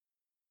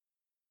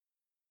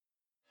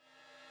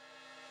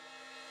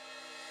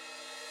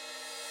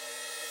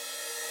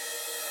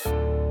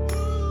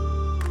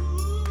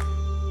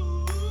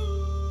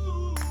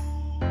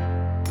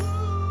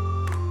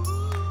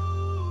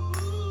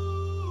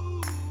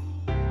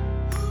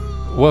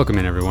Welcome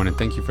in, everyone, and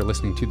thank you for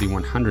listening to the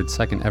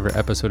 102nd ever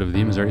episode of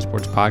the Missouri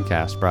Sports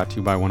Podcast, brought to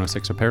you by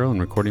 106 Apparel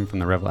and recording from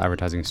the Revel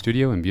Advertising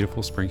Studio in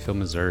beautiful Springfield,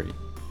 Missouri.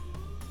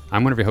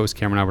 I'm one of your hosts,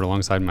 Cameron Albert,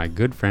 alongside my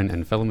good friend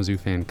and fellow Mizzou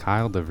fan,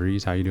 Kyle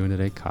DeVries. How are you doing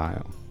today,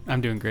 Kyle? I'm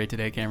doing great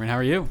today, Cameron. How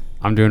are you?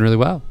 I'm doing really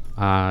well.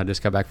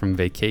 Just got back from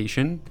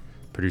vacation.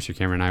 Producer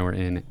Cameron and I were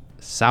in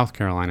South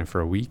Carolina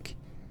for a week,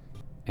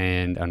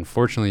 and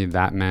unfortunately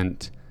that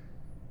meant,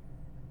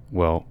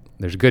 well,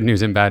 there's good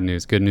news and bad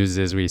news. Good news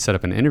is we set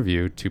up an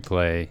interview to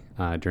play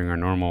during our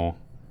normal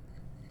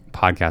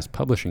podcast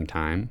publishing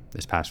time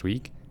this past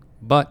week,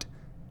 but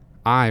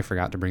I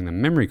forgot to bring the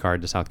memory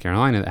card to South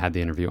Carolina that had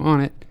the interview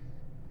on it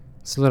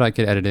so that I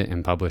could edit it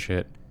and publish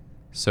it.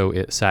 So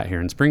it sat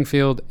here in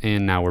Springfield,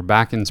 and now we're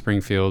back in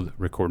Springfield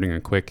recording a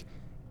quick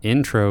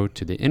intro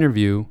to the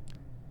interview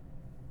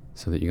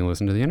so that you can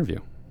listen to the interview.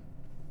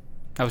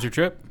 How was your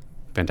trip?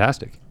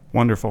 Fantastic.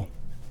 Wonderful.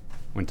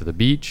 Went to the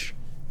beach.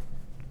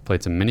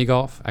 Played some mini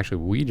golf. Actually,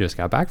 we just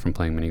got back from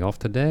playing mini golf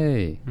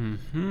today.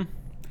 Mm-hmm.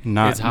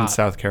 Not It's in hot.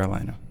 South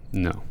Carolina.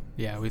 No.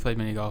 Yeah, we played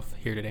mini golf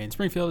here today in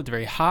Springfield. It's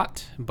very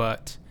hot,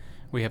 but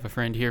we have a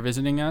friend here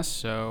visiting us,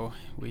 so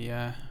we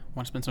want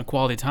to spend some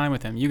quality time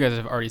with him. You guys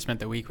have already spent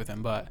the week with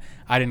him, but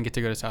I didn't get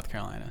to go to South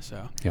Carolina,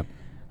 so Yep.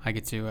 I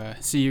get to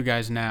see you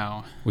guys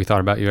now. We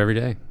thought about you every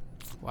day.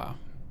 Wow.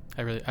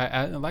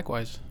 I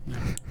likewise.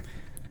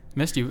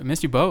 Missed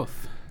you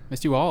both.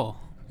 Missed you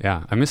all.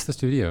 Yeah, I missed the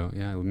studio.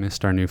 Yeah, we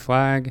missed our new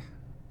flag.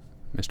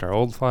 Missed our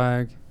old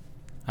flag.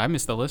 I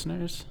missed the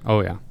listeners.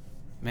 Oh, yeah.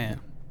 Man.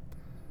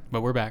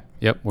 But we're back.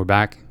 Yep, we're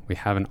back. We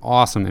have an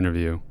awesome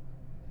interview.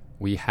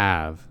 We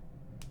have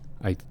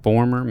a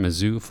former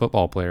Mizzou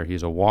football player.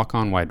 He's a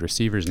walk-on wide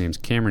receiver. His name's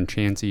Cameron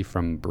Chancey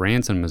from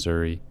Branson,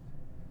 Missouri.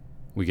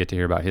 We get to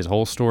hear about his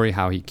whole story,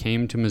 how he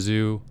came to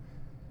Mizzou,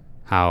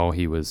 how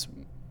he was,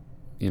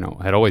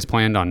 had always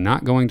planned on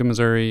not going to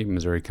Missouri.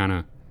 Missouri kind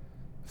of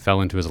fell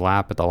into his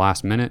lap at the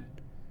last minute,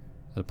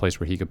 a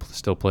place where he could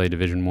still play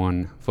Division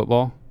I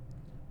football.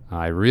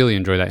 I really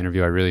enjoyed that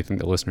interview. I really think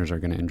the listeners are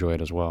going to enjoy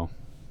it as well.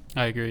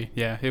 I agree.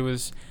 Yeah, it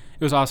was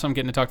awesome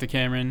getting to talk to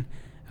Cameron.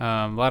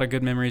 A lot of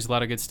good memories, a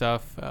lot of good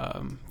stuff.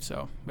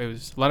 So it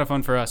was a lot of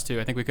fun for us,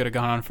 too. I think we could have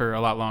gone on for a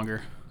lot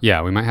longer.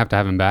 Yeah, we might have to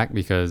have him back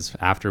because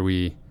after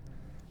we,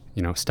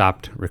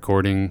 stopped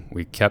recording,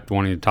 we kept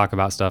wanting to talk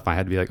about stuff. I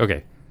had to be like,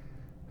 okay,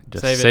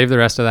 just save the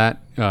rest of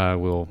that.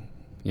 We'll,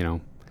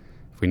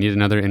 if we need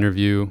another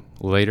interview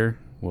later,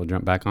 we'll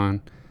jump back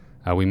on.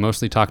 We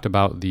mostly talked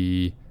about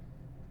the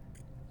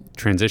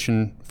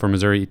transition for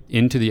Missouri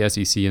into the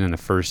SEC and then the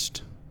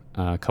first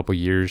couple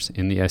years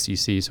in the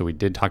SEC. So we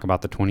did talk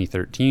about the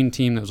 2013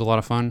 team. That was a lot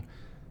of fun.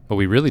 But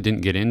we really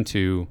didn't get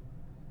into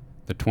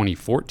the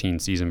 2014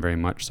 season very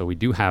much. So we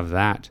do have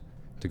that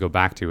to go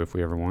back to if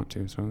we ever want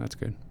to. So that's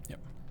good. Yep.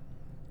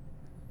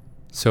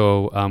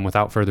 So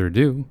without further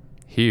ado,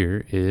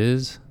 here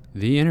is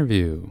the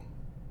interview.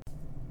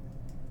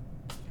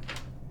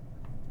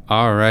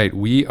 All right,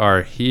 we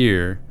are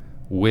here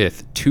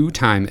with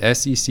two-time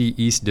SEC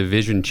East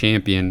Division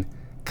champion,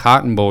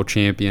 Cotton Bowl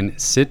champion,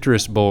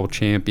 Citrus Bowl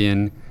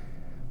champion,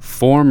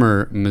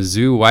 former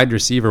Mizzou wide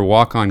receiver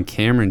walk-on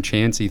Cameron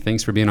Chancey.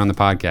 Thanks for being on the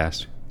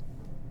podcast.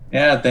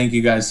 Yeah, thank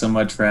you guys so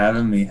much for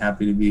having me.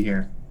 Happy to be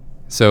here.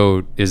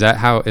 So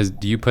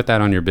do you put that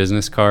on your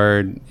business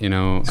card,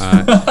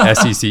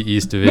 SEC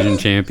East Division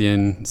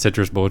champion,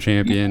 Citrus Bowl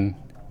champion?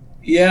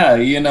 Yeah,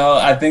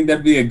 I think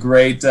that'd be a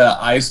great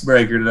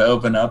icebreaker to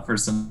open up for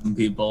some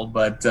people.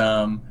 But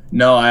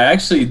no, I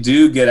actually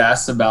do get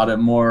asked about it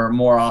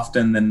more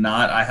often than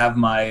not. I have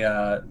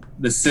my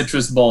the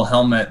Citrus Bowl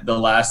helmet, the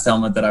last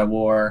helmet that I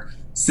wore,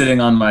 sitting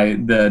on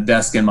the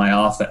desk in my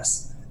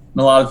office.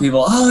 And a lot of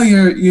people, oh,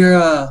 you're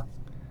a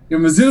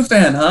Mizzou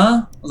fan,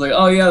 huh? I was like,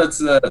 oh yeah, that's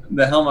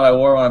the helmet I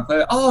wore when I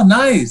played. Oh,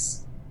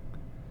 nice.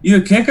 You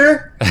a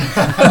kicker?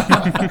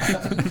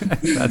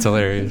 That's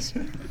hilarious.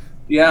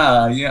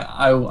 Yeah,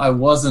 I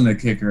wasn't a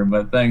kicker,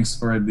 but thanks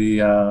for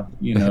the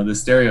the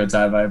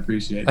stereotype. I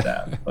appreciate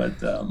that. But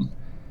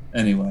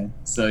anyway,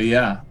 so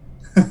yeah.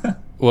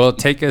 Well,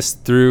 take us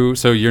through.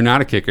 So you're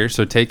not a kicker.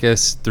 So take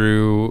us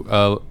through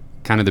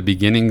kind of the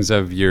beginnings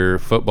of your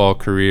football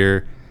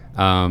career.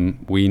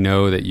 We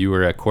know that you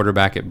were a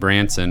quarterback at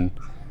Branson.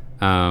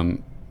 I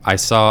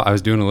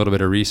was doing a little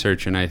bit of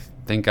research, and I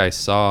think I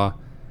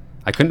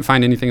couldn't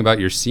find anything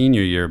about your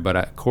senior year, but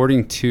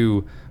according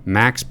to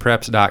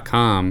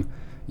maxpreps.com,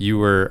 you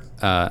were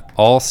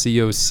all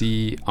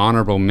COC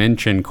honorable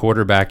mention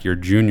quarterback your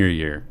junior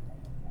year.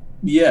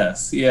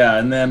 Yes, yeah,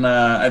 and then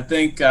I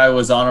think I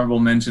was honorable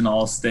mention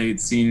all-state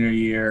senior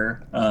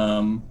year.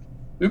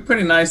 We were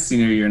pretty nice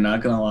senior year,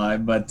 not gonna lie.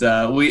 But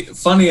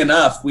funny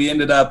enough, we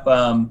ended up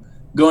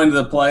going to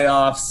the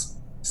playoffs,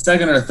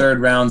 second or third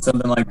round,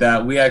 something like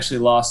that. We actually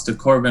lost to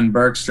Corbin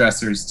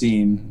Bergstresser's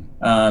team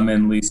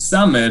in Lee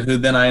Summit, who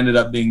then I ended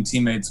up being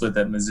teammates with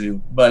at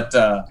Mizzou. But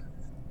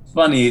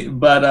funny,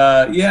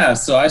 but yeah,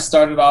 so I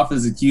started off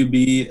as a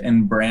QB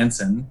in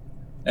Branson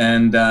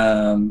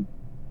and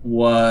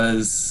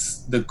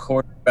was the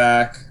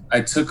quarterback.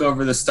 I took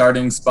over the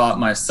starting spot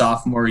my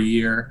sophomore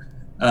year.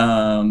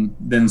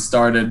 Then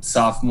started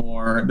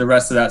the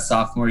rest of that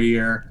sophomore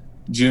year,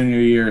 junior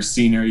year,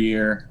 senior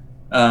year.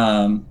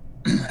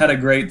 Had a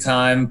great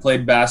time,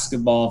 played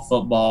basketball,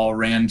 football,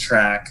 ran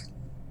track.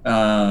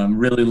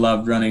 Really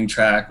loved running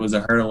track, was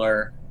a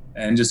hurdler,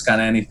 and just kind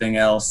of anything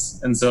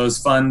else. And so it was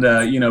fun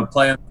to,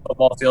 play on the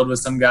football field with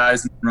some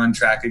guys and run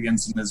track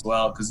against them as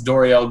well, because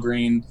Doriel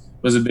Green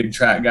was a big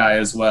track guy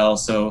as well.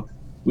 So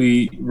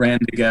we ran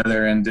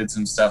together and did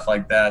some stuff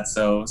like that.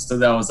 So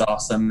that was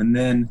awesome. And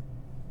then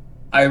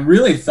I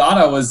really thought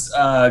I was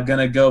going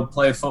to go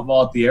play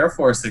football at the Air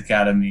Force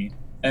Academy.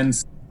 And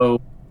so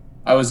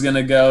I was going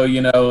to go,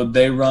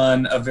 they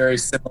run a very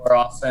similar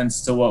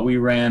offense to what we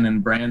ran in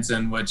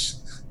Branson, which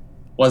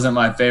wasn't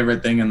my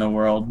favorite thing in the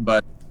world,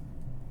 but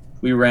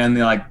we ran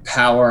the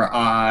power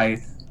I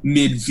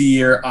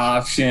mid-veer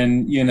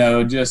option,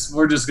 we're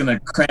just going to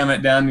cram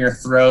it down your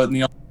throat, and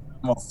the only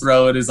time we'll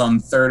throw it is on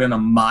 3rd and a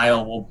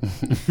mile.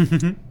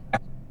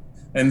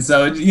 And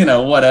so,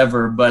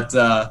 whatever. But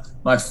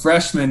my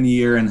freshman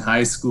year in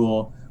high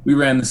school, we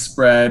ran the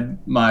spread.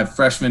 My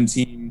freshman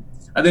team,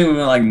 I think we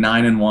went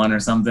 9-1 or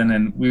something,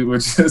 and we were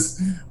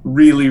just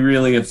really,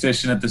 really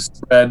efficient at the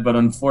spread. But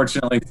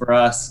unfortunately for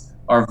us,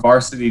 our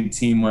varsity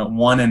team went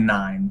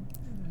 1-9.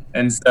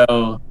 And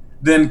so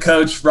then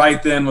coach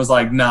right then was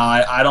like,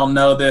 nah, I don't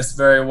know this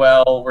very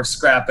well. We're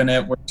scrapping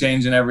it. We're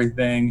changing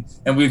everything.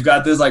 And we've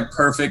got this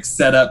perfect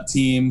setup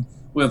team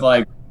with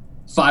 5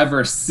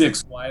 or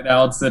 6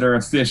 wideouts that are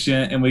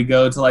efficient. And we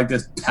go to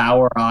this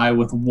power I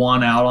with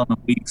 1 out on the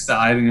weak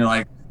side. And you're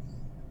like,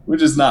 we're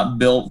just not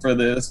built for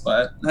this,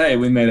 but hey,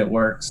 we made it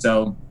work.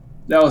 So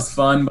that was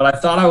fun. But I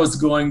thought I was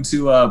going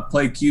to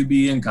play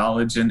QB in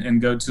college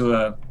and go to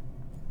a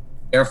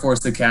Air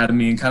Force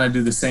Academy and kind of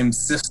do the same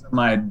system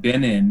I had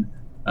been in.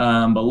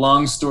 But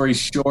long story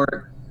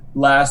short,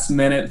 last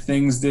minute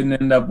things didn't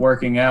end up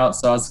working out.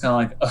 So I was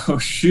kind of like, oh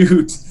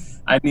shoot,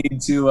 I need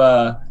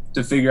to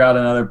figure out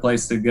another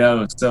place to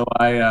go. So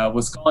I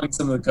was calling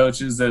some of the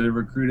coaches that had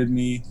recruited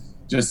me,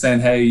 just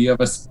saying, hey, you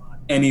have a spot,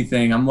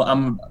 anything.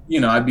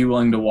 I'd be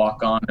willing to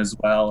walk on as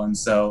well. And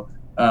so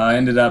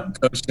ended up,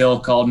 Coach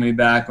Hill called me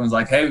back and was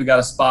like, hey, we got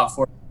a spot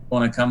for you.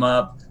 Want to come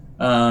up?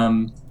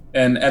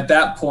 And at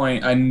that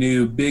point, I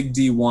knew big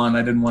D1.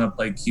 I didn't want to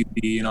play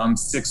QB. I'm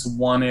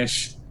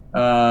 6'1"-ish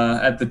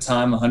at the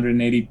time,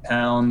 180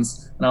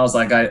 pounds. And I was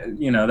like,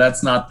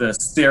 that's not the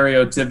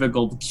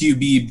stereotypical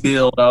QB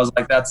build. I was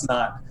like, that's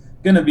not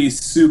going to be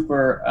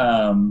super,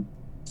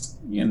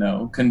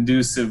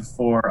 conducive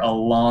for a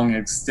long,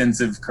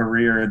 extensive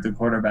career at the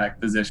quarterback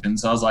position.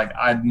 So I was like,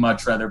 I'd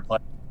much rather play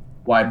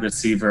wide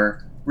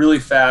receiver, really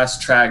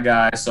fast track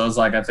guy. So I was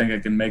like, I think I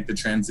can make the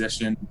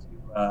transition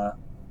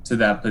to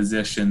that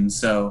position.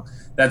 So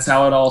that's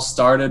how it all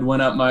started.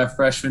 Went up my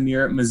freshman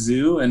year at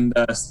Mizzou and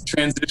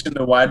transitioned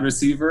to wide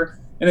receiver.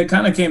 And it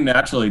kind of came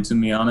naturally to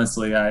me,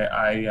 honestly.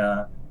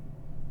 I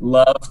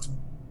loved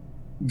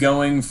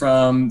going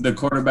from the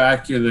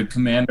quarterback, you're the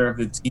commander of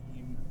the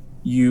team.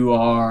 You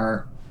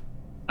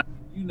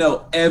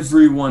know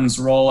everyone's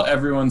role,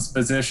 everyone's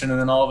position. And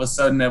then all of a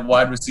sudden at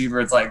wide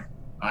receiver, it's like,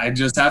 I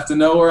just have to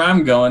know where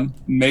I'm going.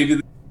 Maybe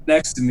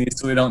next to me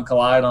so we don't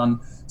collide on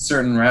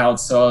certain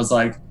routes. So I was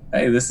like,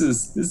 hey, this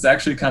is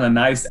actually kind of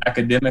nice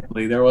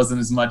academically. There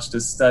wasn't as much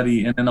to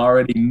study in an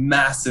already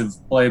massive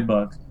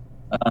playbook.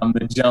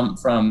 The jump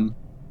from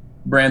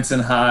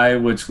Branson High,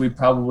 which we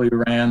probably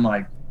ran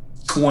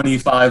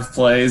 25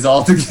 plays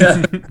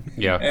altogether.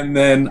 Yeah. And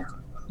then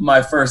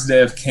my first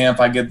day of camp,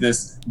 I get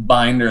this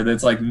binder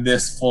that's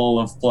this full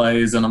of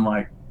plays, and I'm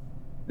like,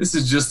 this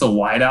is just a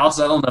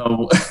wideouts. I don't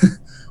know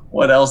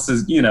what else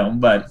is,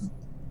 but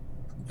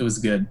it was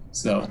good.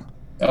 So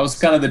that was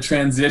kind of the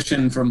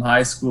transition from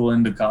high school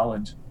into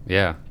college.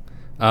 Yeah.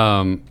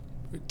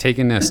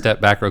 Taking a step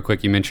back real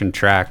quick, you mentioned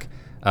track.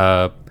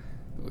 And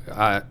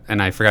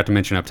I forgot to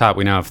mention up top,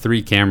 we now have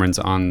 3 Camerons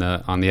on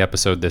the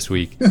episode this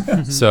week.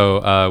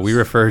 So we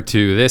refer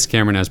to this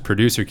Cameron as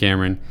Producer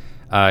Cameron.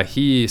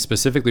 He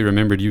specifically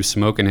remembered you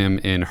smoking him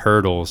in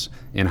hurdles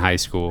in high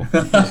school.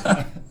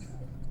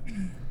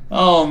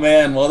 Oh,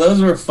 man. Well,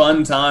 those were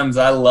fun times.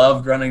 I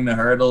loved running the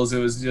hurdles. It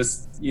was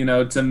just,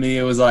 to me,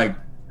 it was like,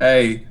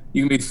 hey,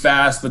 you can be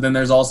fast, but then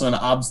there's also an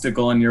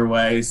obstacle in your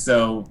way.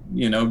 So,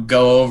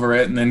 go over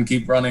it and then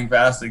keep running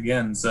fast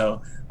again.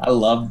 So I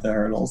loved the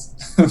hurdles,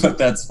 but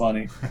that's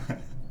funny.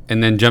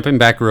 And then jumping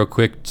back real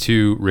quick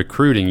to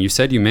recruiting, you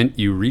said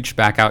you reached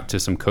back out to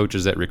some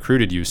coaches that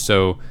recruited you.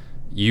 So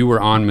you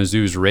were on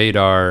Mizzou's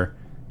radar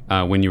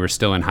when you were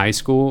still in high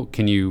school.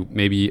 Can you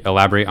maybe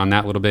elaborate on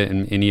that a little bit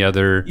and any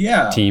other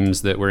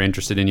teams that were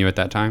interested in you at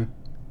that time?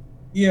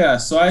 Yeah,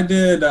 so I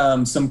did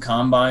some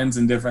combines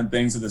and different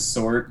things of the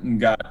sort and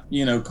got,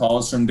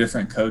 calls from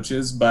different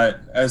coaches. But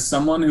as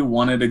someone who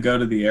wanted to go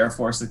to the Air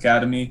Force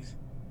Academy,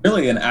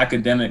 really an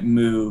academic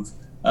move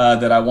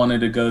that I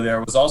wanted to go there.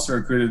 I was also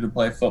recruited to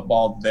play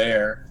football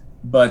there.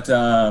 But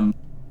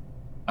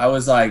I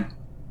was like,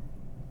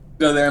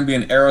 go there and be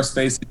an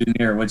aerospace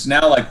engineer, which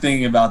now,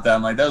 thinking about that,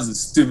 I'm like, that was the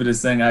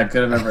stupidest thing I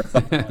could have ever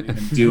thought about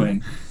even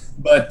doing.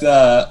 But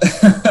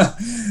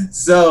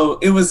so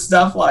it was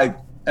stuff like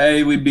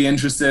hey, we'd be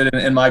interested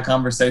in my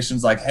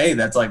conversations. Like, hey,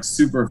 that's like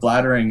super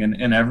flattering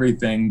and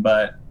everything,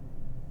 but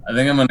I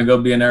think I'm going to go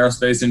be an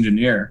aerospace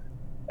engineer.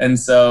 And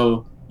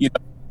so,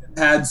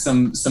 had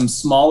some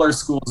smaller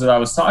schools that I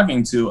was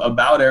talking to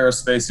about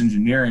aerospace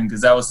engineering,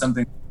 because that was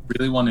something I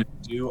really wanted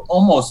to do,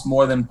 almost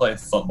more than play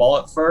football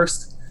at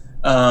first,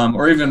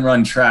 or even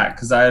run track,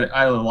 because I had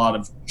a lot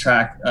of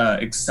track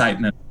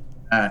excitement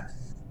with that.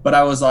 But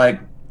I was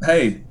like,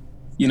 hey,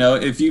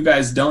 if you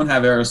guys don't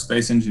have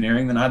aerospace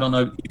engineering, then I don't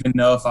even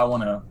know if I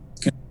want to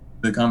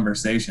continue the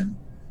conversation.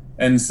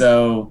 And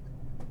so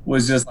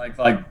was just like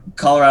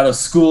Colorado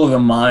School of the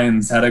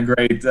Mines had a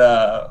great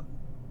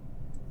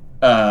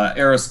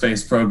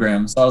aerospace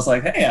program. So I was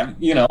like, hey, I'm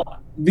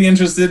be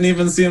interested in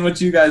even seeing what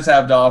you guys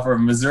have to offer,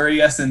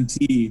 Missouri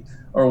S&T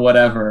or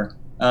whatever.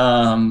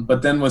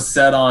 But then was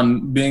set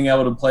on being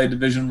able to play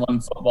Division I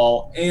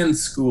football and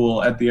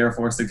school at the Air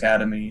Force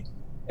Academy.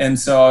 And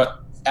so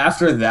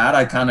after that,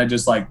 I kind of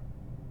just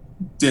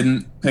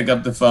didn't pick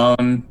up the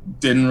phone,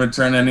 didn't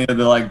return any of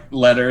the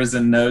letters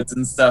and notes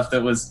and stuff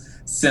that was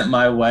sent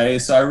my way.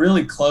 So I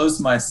really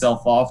closed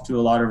myself off to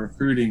a lot of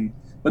recruiting.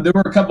 But there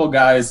were a couple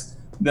guys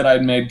that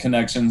I'd made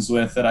connections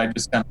with that I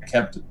just kind of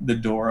kept the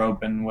door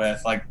open with,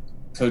 like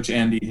Coach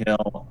Andy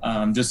Hill,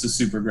 just a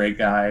super great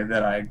guy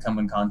that I had come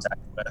in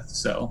contact with.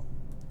 So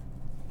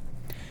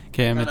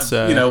Cam, it's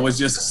was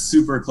just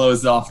super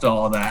closed off to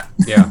all of that.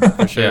 Yeah,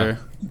 for sure.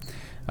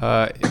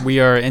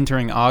 We are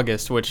entering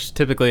August, which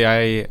typically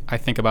I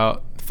think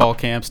about fall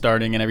camp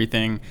starting and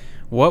everything.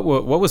 What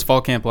was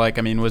fall camp like?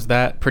 I mean, was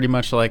that pretty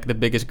much like the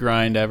biggest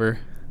grind ever?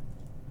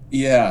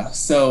 Yeah.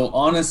 So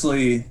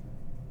honestly,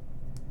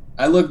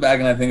 I look back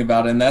and I think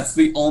about it, and that's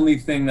the only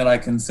thing that I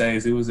can say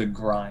is it was a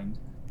grind.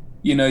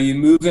 You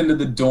move into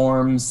the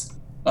dorms,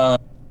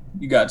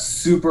 you got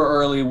super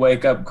early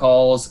wake up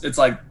calls. It's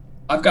like,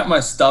 I've got my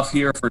stuff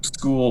here for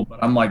school,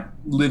 but I'm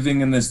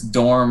living in this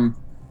dorm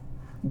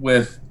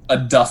with a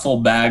duffel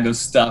bag of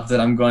stuff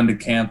that I'm going to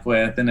camp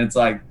with. And it's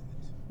like,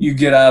 you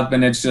get up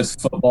and it's just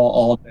football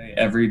all day,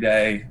 every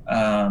day.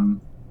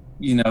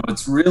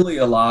 It's really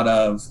a lot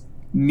of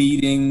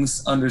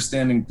meetings,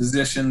 understanding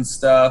position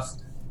stuff.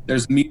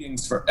 There's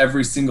meetings for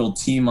every single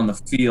team on the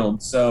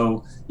field.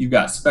 So you've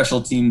got special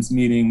teams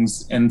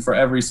meetings, and for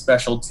every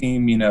special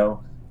team,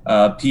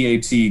 PAT,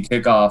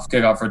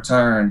 kickoff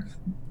return,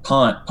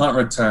 punt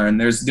return.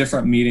 There's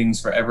different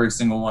meetings for every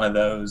single one of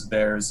those.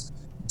 There's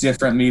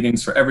different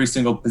meetings for every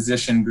single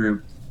position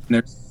group, and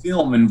there's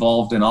film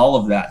involved in all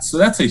of that. So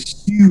that's a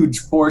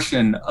huge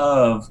portion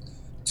of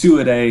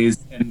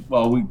two-a-days. And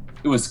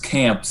it was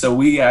camp, so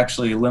we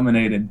actually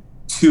eliminated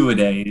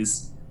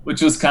two-a-days, which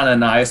was kind of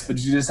nice, but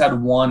you just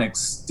had one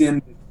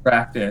extended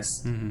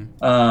practice.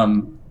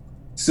 Mm-hmm.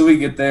 So we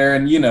get there,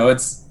 and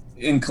it's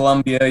in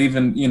Columbia,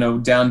 even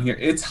down here,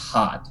 it's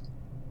hot.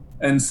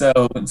 And so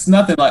it's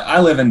nothing like, I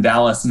live in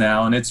Dallas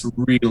now, and it's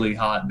really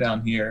hot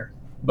down here,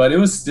 but it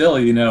was still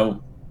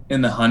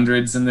in the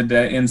hundreds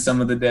in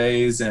some of the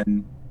days,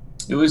 and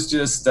it was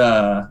just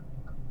a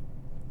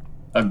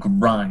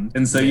grind.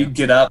 And so you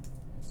get up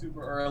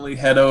super early,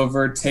 head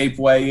over, tape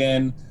weigh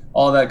in,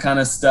 all that kind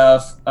of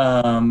stuff.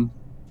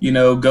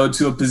 Go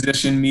to a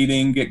position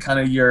meeting, get kind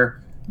of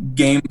your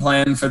game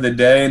plan for the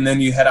day, and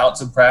then you head out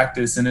to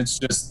practice, and it's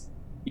just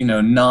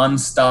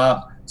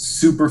nonstop,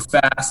 super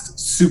fast,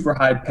 super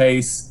high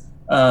pace.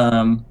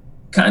 Kind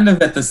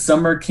of at the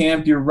summer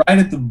camp, you're right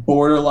at the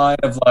borderline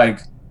of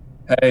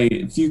hey,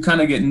 if you kind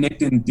of get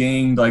nicked and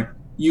dinged,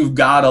 you've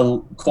got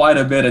quite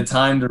a bit of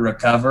time to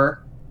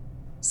recover.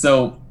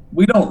 So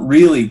we don't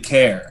really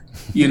care,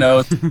 it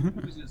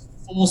was just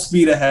full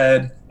speed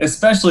ahead,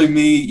 especially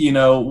me,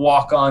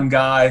 walk-on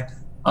guy.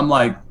 I'm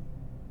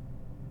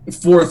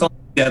fourth on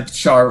the depth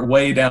chart,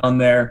 way down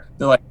there.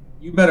 They're like,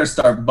 you better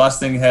start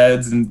busting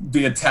heads and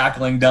be a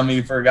tackling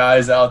dummy for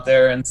guys out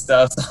there and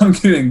stuff. So I'm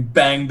getting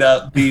banged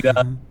up, beat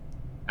up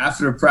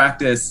after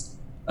practice.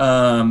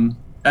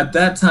 At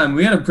that time,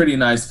 we had a pretty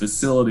nice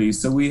facility.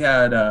 So we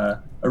had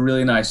a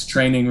really nice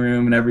training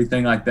room and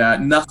everything like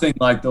that. Nothing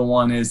like the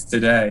one is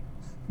today.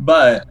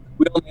 But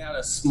we only had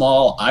a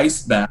small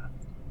ice bath.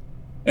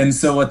 And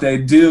so what they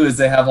do is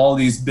they have all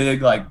these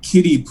big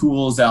kiddie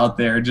pools out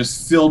there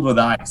just filled with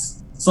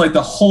ice. So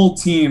the whole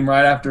team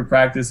right after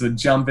practice would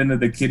jump into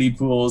the kiddie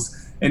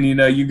pools, and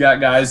you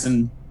got guys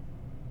in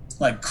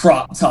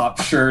crop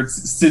top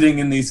shirts sitting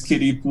in these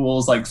kiddie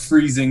pools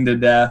freezing to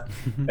death.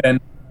 And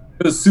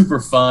it was super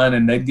fun,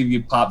 and they'd give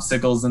you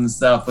popsicles and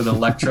stuff with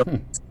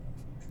electrolytes.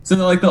 So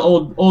they're the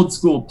old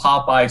school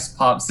pop ice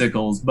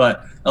popsicles,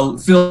 but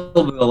filled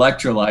with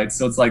electrolytes,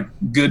 so it's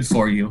good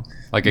for you.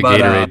 Like a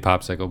Gatorade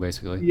popsicle,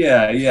 basically.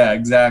 Yeah,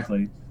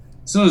 exactly.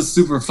 So it was a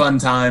super fun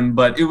time,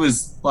 but it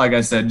was, like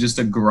I said, just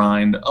a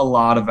grind, a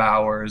lot of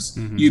hours.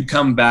 Mm-hmm. You'd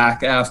come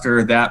back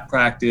after that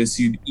practice,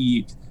 you'd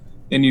eat,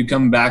 then you'd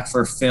come back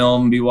for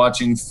film, be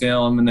watching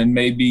film, and then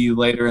maybe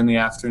later in the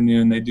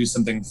afternoon they'd do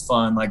something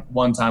fun.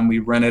 One time we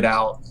rented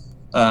out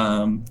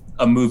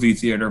a movie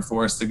theater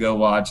for us to go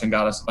watch and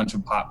got us a bunch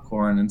of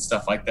popcorn and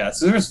stuff like that.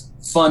 So there's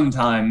fun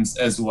times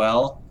as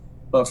well.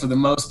 but for the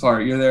most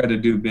part, you're there to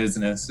do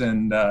business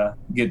and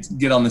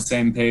get on the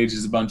same page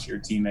as a bunch of your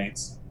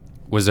teammates.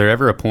 Was there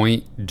ever a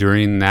point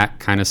during that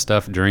kind of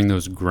stuff, during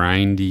those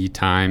grindy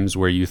times,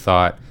 where you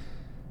thought,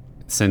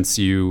 since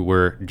you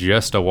were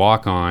just a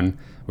walk-on,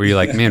 where you're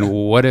like, man,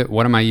 what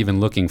am I even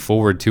looking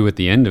forward to at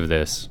the end of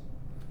this?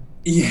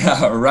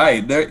 Yeah,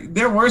 right.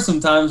 There were some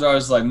times where I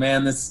was like,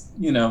 man, this,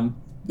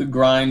 the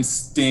grind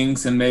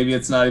stinks, and maybe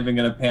it's not even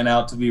going to pan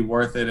out to be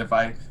worth it if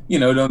I,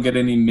 don't get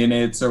any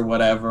minutes or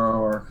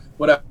whatever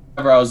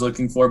I was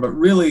looking for. But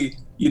really,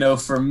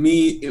 for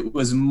me, it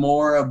was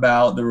more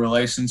about the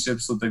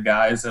relationships with the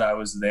guys that I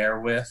was there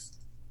with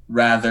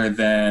rather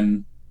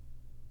than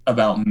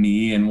about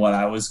me and what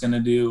I was going to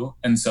do.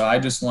 And so I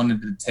just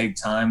wanted to take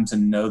time to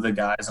know the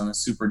guys on a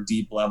super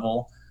deep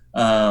level,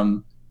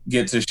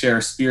 get to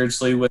share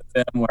spiritually with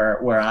them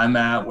where I'm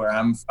at, where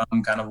I'm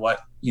from, kind of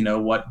what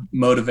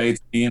motivates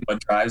me and what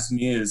drives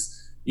me is,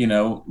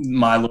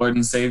 my Lord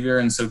and Savior.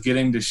 And so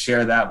getting to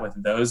share that with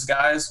those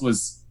guys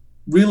was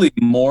really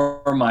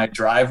more my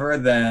driver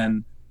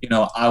than,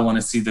 I want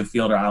to see the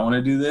field or I want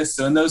to do this.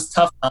 So in those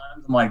tough times,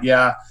 I'm like,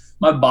 yeah,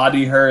 my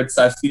body hurts.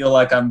 I feel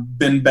like I've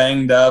been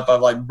banged up.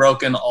 I've like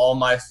broken all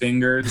my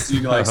fingers.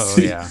 You can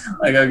see,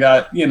 like I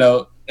got,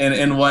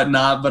 and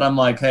whatnot. But I'm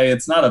like, hey,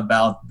 it's not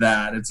about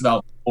that. It's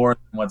about more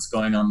than what's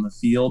going on in the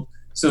field.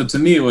 So to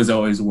me, it was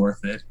always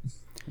worth it.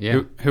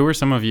 Yeah. Who were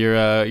some of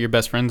your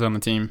best friends on the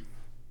team?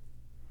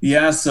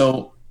 Yeah.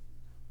 So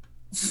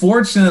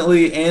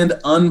fortunately and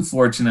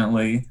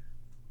unfortunately,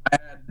 I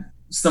had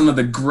some of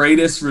the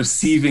greatest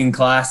receiving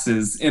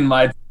classes in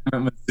my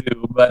time at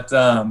Mizzou, but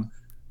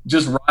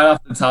just right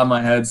off the top of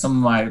my head, some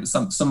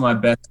of my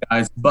best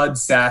guys, Bud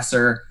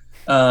Sasser.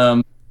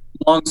 Long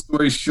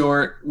story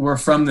short, we're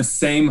from the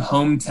same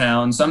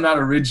hometown. So I'm not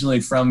originally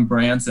from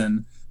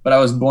Branson, but I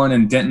was born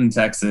in Denton,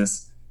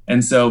 Texas.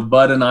 And so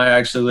Bud and I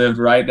actually lived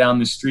right down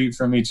the street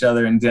from each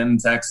other in Denton,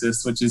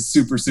 Texas, which is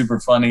super, super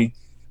funny.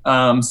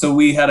 So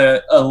we had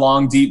a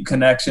long, deep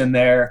connection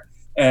there.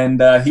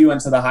 And he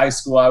went to the high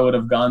school I would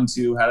have gone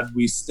to had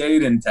we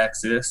stayed in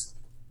Texas.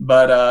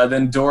 But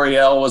then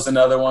Doriel was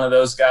another one of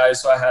those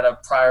guys who I had a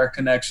prior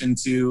connection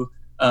to.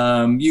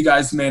 You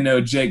guys may know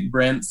Jake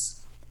Brentz.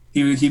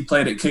 He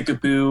played at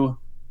Kickapoo,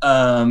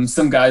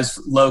 some guys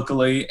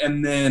locally,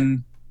 and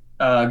then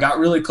got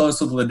really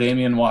close with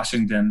LaDamian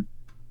Washington.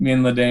 Me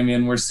and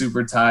LaDamian were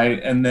super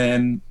tight. And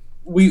then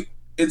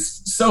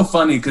it's so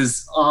funny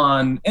because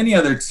on any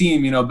other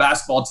team,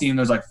 basketball team,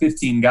 there's like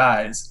 15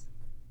 guys.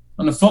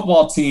 On the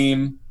football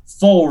team,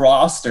 full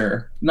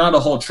roster, not a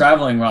whole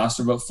traveling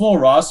roster, but full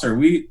roster.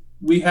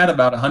 We had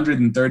about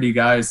 130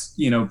 guys,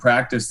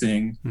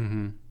 practicing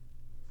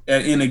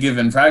in a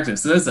given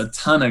practice. So that's a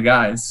ton of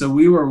guys. So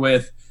we were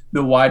with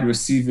the wide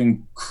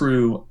receiving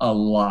crew a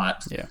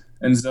lot. Yeah.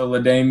 And so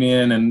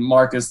LaDamian and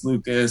Marcus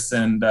Lucas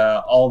and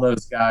all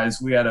those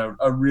guys, we had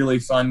a really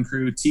fun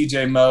crew.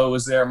 TJ Moe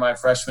was there my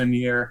freshman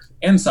year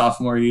and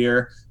sophomore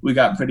year. We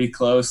got pretty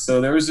close. So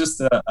there was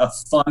just a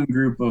fun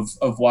group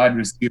of wide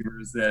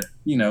receivers that,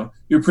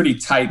 you're pretty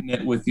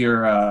tight-knit with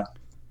your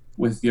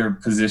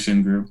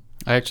position group.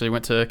 I actually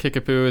went to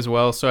Kickapoo as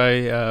well.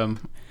 So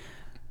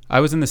I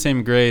was in the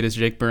same grade as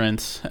Jake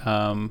Brentz.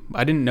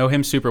 I didn't know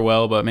him super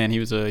well, but man, he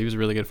was a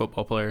really good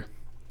football player.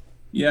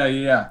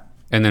 Yeah.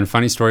 And then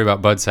funny story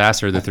about Bud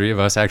Sasser, the three of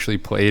us actually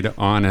played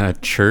on a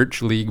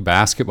church league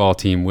basketball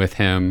team with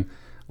him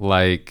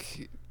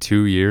like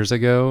 2 years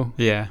ago.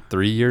 Yeah.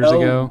 3 years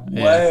ago.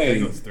 Way. Yeah, I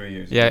think it was 3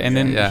 years Yeah, ago. and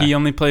then he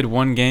only played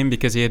one game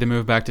because he had to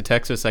move back to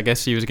Texas. I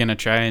guess he was going to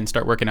try and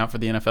start working out for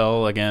the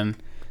NFL again.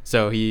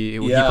 So he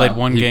played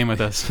one game with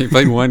us. He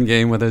played one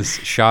game with us,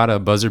 shot a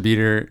buzzer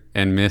beater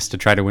and missed to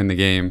try to win the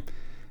game.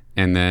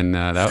 And then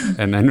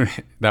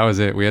that was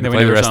it. We had to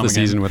play the rest of the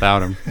season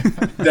without him.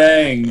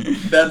 Dang,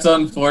 that's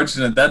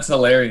unfortunate. That's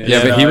hilarious.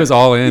 Yeah, but he was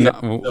all in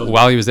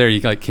while he was there.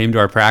 He came to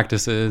our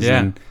practices. Yeah,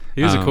 and,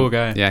 he was a cool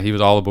guy. Yeah, he was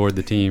all aboard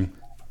the team.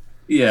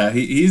 Yeah,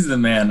 he's the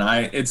man.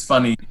 It's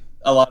funny.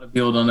 A lot of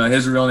people don't know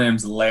his real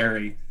name's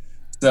Larry.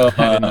 So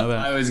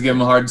I always give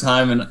him a hard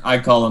time, and I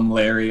call him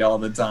Larry all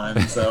the time.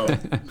 So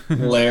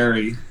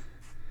Larry.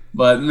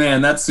 But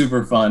man, that's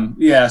super fun.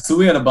 Yeah, so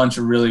we had a bunch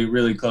of really,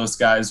 really close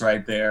guys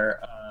right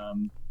there.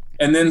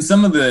 And then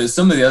some of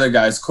the other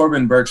guys,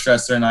 Corbin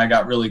Bergstresser and I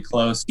got really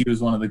close. He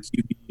was one of the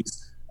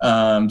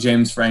QBs.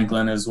 James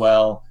Franklin as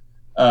well.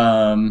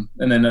 And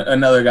then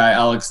another guy,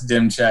 Alex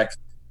Dimchek.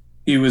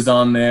 He was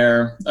on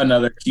there,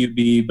 another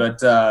QB. But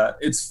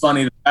it's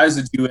funny, the guys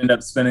that you end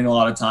up spending a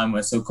lot of time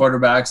with. So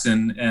quarterbacks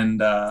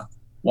and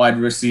wide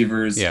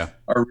receivers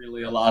are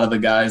really a lot of the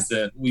guys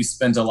that we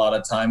spent a lot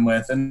of time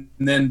with. And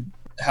then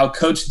how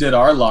Coach did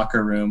our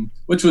locker room,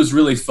 which was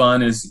really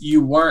fun, is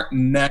you weren't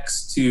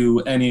next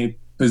to any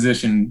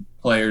position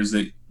players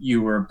that you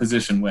were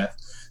positioned with.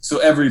 So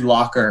every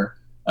locker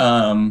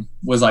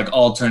was like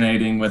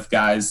alternating with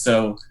guys.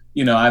 So,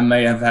 I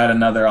may have had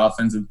another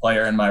offensive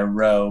player in my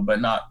row,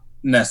 but not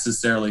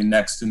necessarily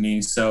next to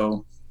me.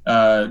 So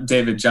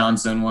David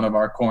Johnson, one of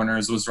our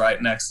corners, was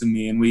right next to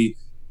me. And we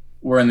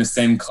were in the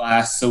same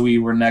class, so we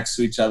were next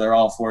to each other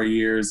all 4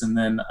 years. And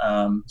then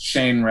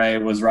Shane Ray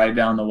was right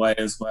down the way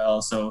as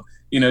well. So,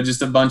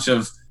 just a bunch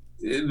of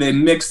 – they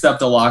mixed up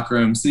the locker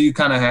room. So you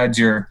kind of had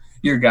your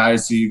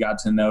guys who you got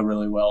to know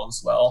really well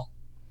as well.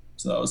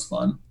 So that was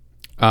fun.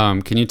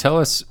 Can you tell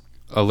us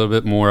a little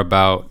bit more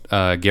about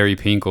Gary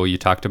Pinkel? You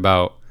talked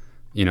about,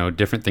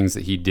 different things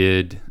that he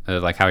did,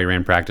 like how he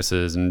ran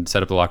practices and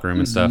set up the locker room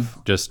and stuff.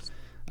 Just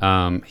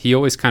he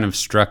always kind of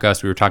struck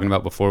us. We were talking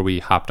about before we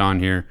hopped on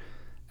here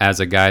as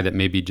a guy that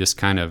maybe just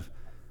kind of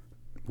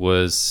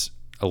was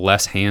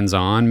less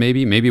hands-on.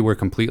 Maybe we're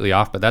completely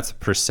off, but that's the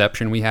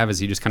perception we have, is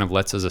he just kind of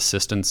lets his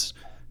assistants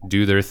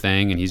do their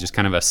thing, and he's just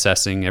kind of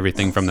assessing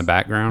everything from the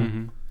background.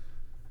 Mm-hmm.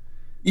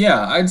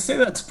 Yeah, I'd say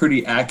that's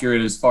pretty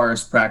accurate as far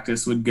as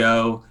practice would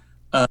go.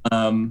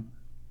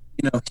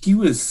 He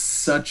was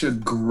such a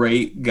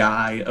great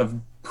guy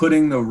of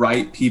putting the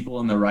right people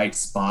in the right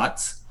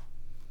spots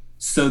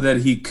so that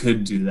he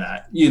could do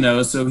that.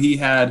 So he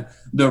had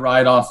the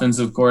right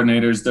offensive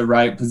coordinators, the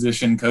right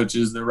position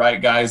coaches, the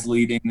right guys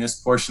leading this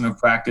portion of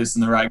practice,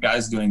 and the right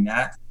guys doing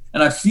that.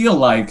 And I feel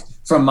like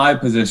from my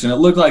position, it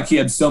looked like he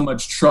had so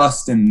much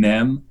trust in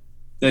them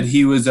that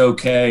he was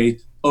okay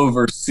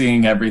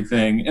overseeing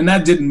everything. And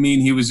that didn't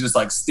mean he was just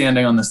like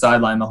standing on the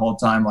sideline the whole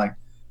time. Like,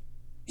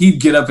 he'd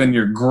get up in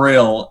your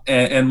grill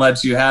and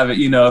let you have it,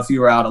 if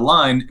you were out of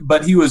line.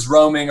 But he was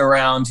roaming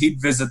around.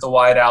 He'd visit the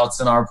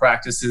wideouts in our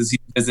practices.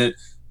 He'd visit,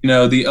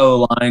 the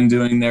O-line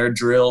doing their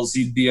drills.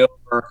 He'd be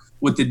over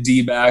with the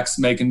D-backs,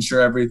 making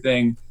sure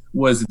everything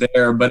was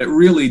there. But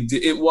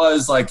it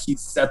was like he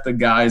set the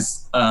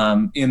guys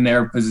in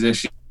their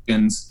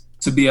positions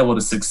to be able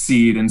to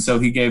succeed. And so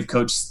he gave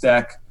Coach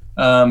Steck,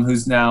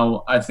 who's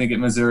now, I think, at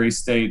Missouri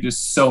State,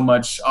 just so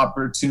much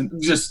opportunity.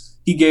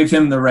 He gave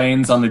him the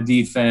reins on the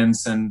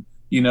defense, and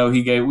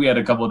we had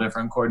a couple of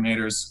different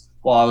coordinators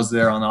while I was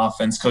there on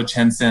offense, Coach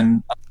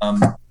Henson,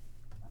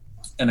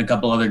 and a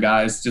couple other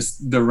guys,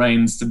 just the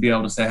reins to be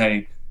able to say,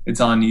 hey,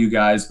 it's on you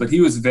guys. But he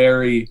was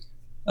very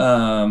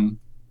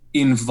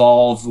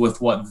involved with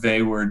what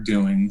they were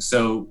doing,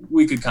 so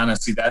we could kind of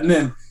see that. And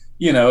then,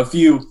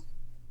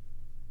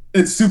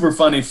 it's super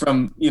funny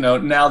from,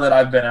 now that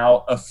I've been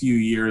out a few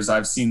years,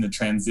 I've seen the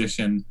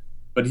transition.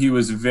 But he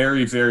was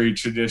very, very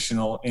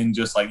traditional in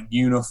just like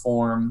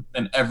uniform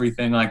and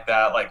everything like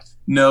that. Like,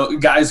 no,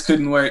 guys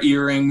couldn't wear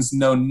earrings,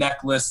 no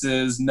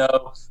necklaces,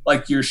 no,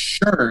 like your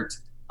shirt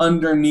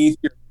underneath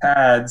your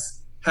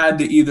pads had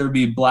to either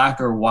be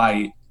black or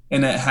white,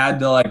 and it had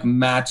to like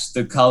match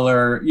the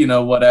color,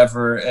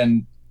 whatever,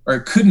 or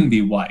it couldn't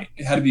be white.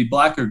 It had to be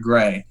black or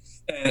gray.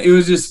 And it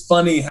was just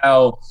funny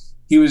how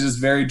he was just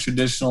very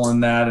traditional in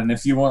that. And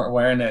if you weren't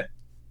wearing it,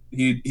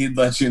 he'd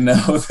let you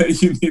know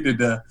that you needed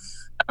to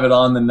have it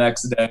on the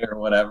next day or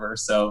whatever.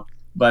 So,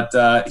 but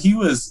he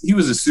was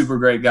a super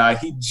great guy.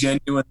 He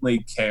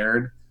genuinely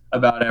cared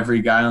about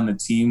every guy on the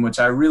team, which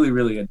I really,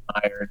 really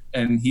admired.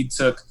 And he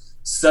took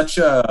such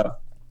a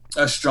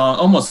strong,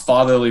 almost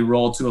fatherly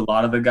role to a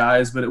lot of the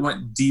guys, but it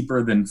went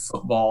deeper than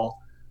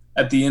football.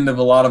 At the end of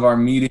a lot of our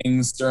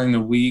meetings during the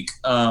week,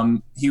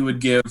 he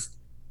would give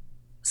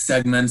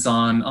segments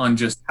on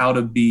just how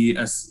to be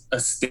a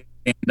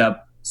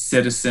stand-up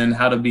citizen,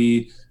 how to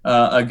be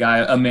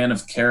a man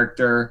of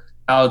character,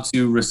 how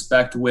to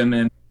respect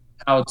women,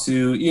 how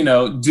to,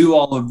 do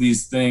all of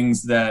these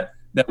things that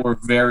were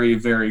very,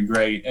 very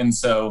great. And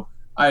so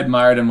I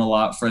admired him a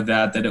lot for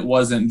that it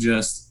wasn't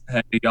just,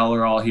 hey, y'all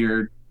are all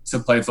here to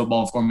play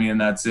football for me and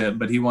that's it.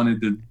 But he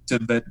wanted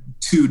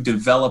to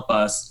develop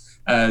us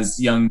as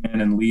young men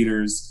and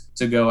leaders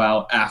to go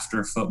out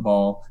after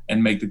football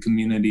and make the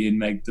community and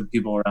make the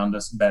people around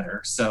us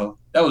better. So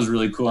that was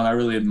really cool. And I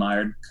really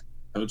admired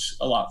Coach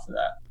a lot for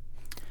that.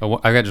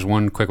 I got just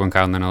one quick one,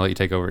 Kyle, and then I'll let you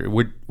take over.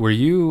 Would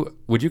you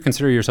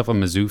consider yourself a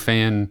Mizzou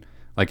fan,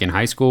 like in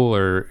high school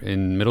or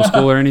in middle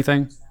school or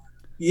anything?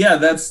 Yeah,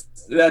 that's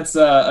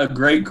a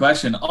great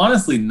question.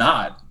 Honestly,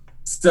 not.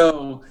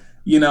 So,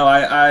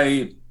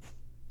 I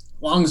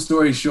long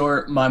story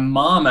short, my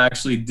mom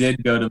actually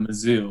did go to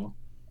Mizzou,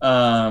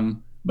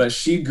 but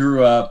she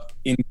grew up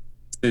in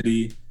the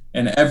city,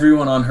 and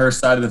everyone on her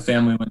side of the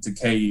family went to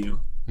KU.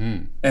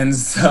 And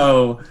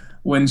so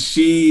when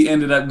she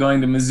ended up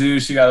going to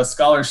Mizzou, she got a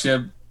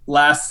scholarship,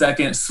 last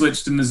second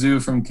switched to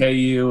Mizzou from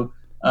KU.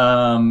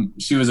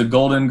 She was a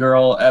golden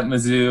girl at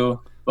Mizzou,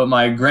 but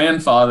my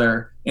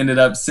grandfather ended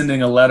up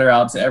sending a letter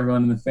out to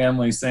everyone in the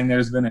family saying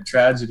there's been a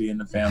tragedy in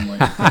the family.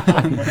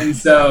 And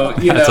so,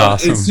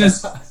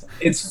 awesome.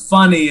 it's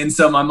funny. And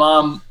so my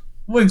mom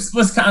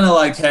was kind of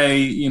like,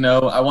 hey,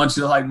 I want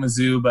you to like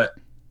Mizzou, but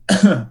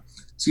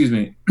excuse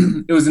me,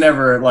 it was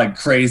never like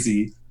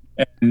crazy.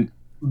 And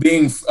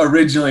being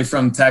originally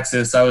from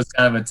Texas, I was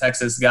kind of a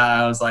Texas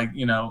guy. I was like,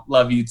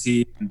 love UT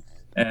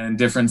and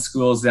different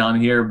schools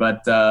down here.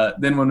 But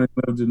then when we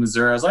moved to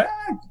Missouri, I was like,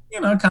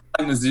 kind of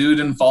like Mizzou,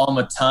 didn't follow them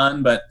a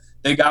ton, but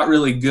they got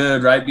really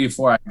good right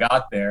before I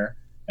got there.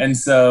 And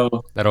so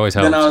that always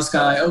helps. Then I was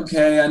kind of like,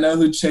 okay, I know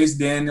who Chase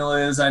Daniel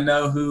is. I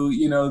know who,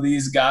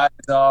 these guys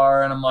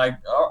are. And I'm like,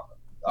 oh,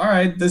 all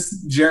right,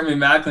 this Jeremy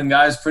Macklin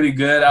guy is pretty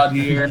good out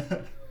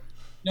here.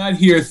 I'd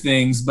hear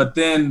things, but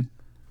then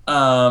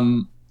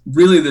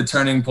really the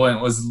turning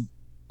point was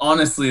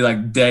honestly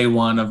like day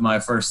one of my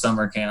first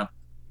summer camp.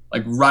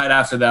 Like right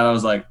after that, I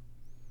was like,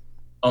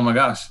 oh my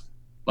gosh,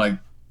 like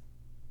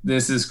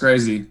this is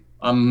crazy.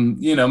 I'm,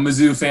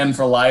 Mizzou fan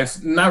for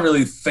life. Not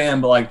really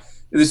fan, but like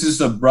this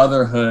is a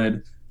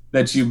brotherhood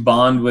that you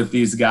bond with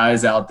these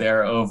guys out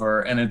there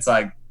over. And it's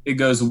like, it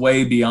goes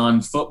way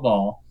beyond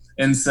football.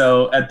 And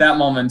so at that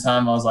moment in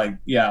time, I was like,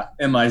 yeah,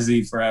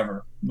 MIZ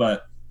forever.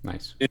 But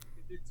nice. It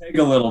did take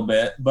a little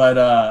bit,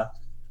 but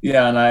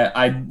yeah, and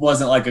I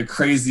wasn't like a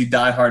crazy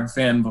diehard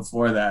fan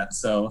before that.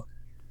 So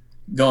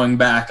going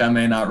back, I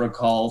may not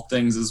recall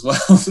things as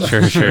well.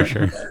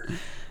 Sure.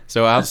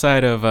 So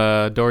outside of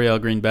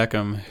Dorial Green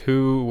Beckham,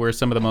 who were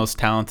some of the most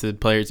talented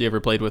players you ever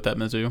played with at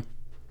Mizzou?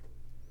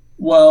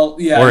 Well,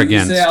 yeah, or you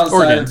against. say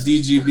outside of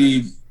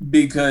DGB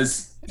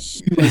because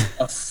he was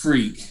a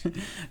freak.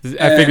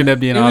 I figured that'd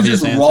be an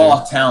obvious answer. It was just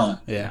raw talent.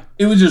 Yeah.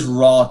 It was just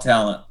raw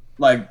talent.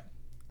 Like,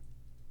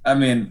 I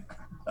mean,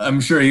 I'm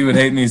sure he would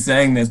hate me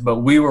saying this, but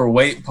we were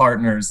weight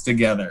partners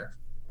together.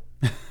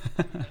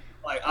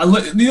 Like,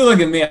 you look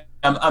at me,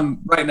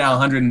 I'm right now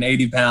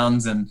 180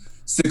 pounds and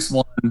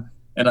 6'1",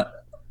 and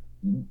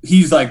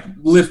he's like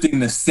lifting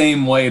the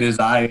same weight as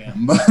I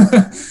am.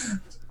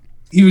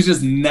 He was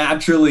just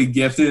naturally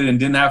gifted and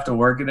didn't have to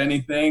work at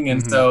anything.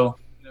 And so,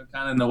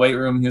 kind of in the weight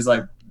room, he was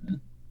like,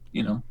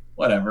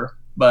 whatever.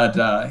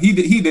 But he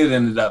did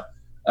ended up,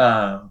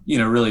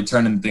 really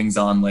turning things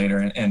on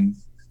later and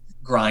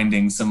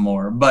grinding some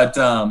more. But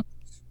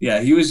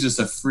yeah, he was just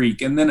a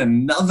freak. And then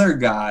another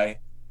guy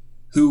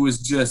who was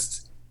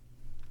just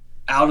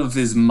out of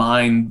his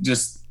mind,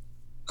 just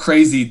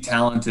crazy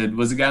talented,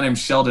 was a guy named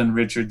Sheldon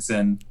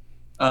Richardson.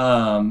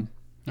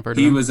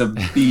 He was a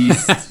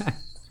beast.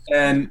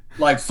 And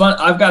like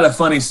I've got a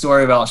funny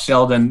story about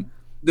Sheldon.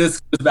 This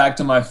goes back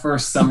to my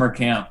first summer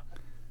camp.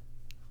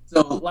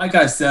 So like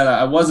I said,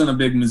 I wasn't a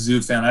big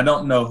Mizzou fan. I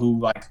don't know who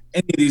like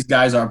any of these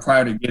guys are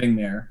prior to getting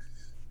there.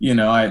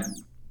 It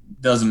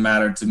doesn't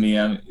matter to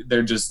me.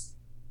 They're just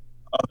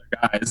other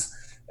guys.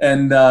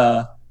 And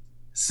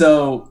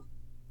so,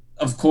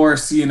 of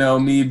course,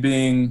 me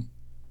being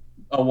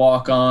a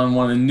walk-on,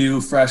 one of the new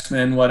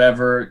freshmen,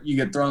 whatever, you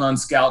get thrown on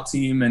scout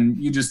team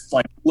and you just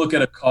like look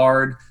at a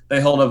card.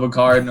 They hold up a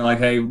card and they're like,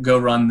 hey, go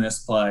run this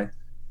play.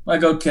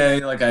 Like,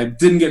 okay, like I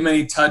didn't get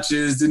many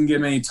touches, didn't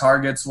get many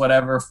targets,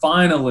 whatever.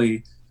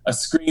 Finally, a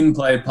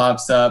screenplay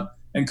pops up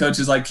and coach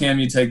is like, Cam,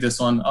 you take this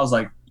one. I was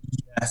like,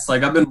 yes.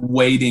 Like I've been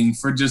waiting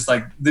for just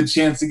like the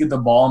chance to get the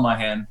ball in my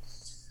hand.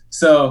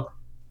 So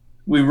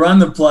we run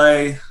the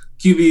play.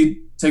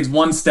 QB takes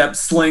one step,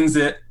 slings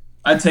it.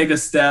 I take a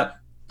step,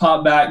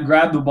 pop back,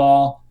 grab the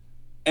ball,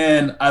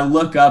 and I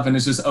look up and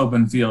it's just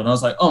open field. And I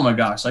was like, oh my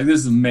gosh, like this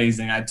is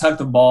amazing. I tuck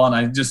the ball and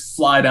I just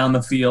fly down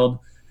the field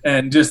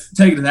and just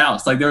take it to the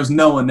house. Like there was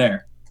no one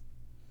there.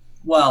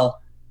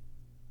 Well,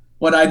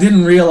 what I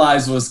didn't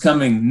realize was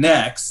coming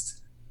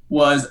next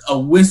was a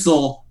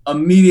whistle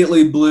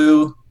immediately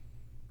blew,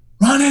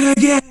 run it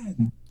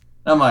again.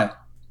 I'm like,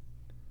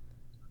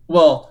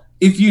 well,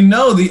 if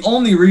the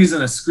only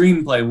reason a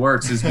screenplay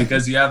works is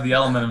because you have the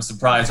element of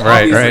surprise.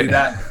 Obviously,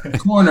 that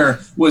corner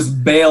was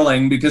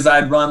bailing because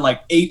I'd run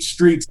like 8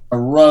 streaks in a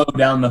row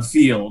down the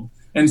field.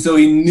 And so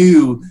he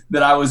knew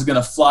that I was going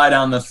to fly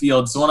down the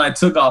field. So when I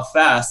took off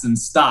fast and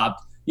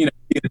stopped, he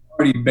had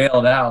already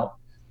bailed out.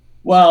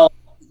 Well,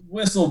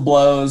 whistle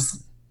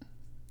blows.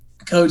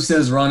 Coach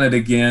says, run it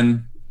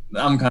again.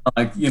 I'm kind of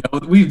like,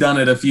 we've done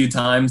it a few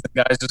times.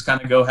 The guys just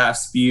kind of go half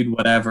speed,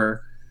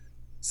 whatever.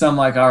 So I'm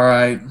like, all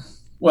right.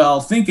 Well,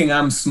 thinking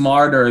I'm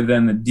smarter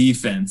than the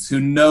defense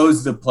who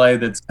knows the play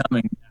that's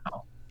coming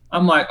now.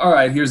 I'm like, all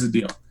right, here's the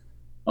deal.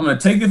 I'm going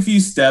to take a few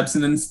steps,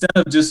 and instead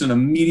of just an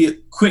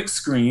immediate quick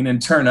screen and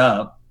turn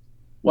up,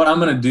 what I'm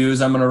going to do is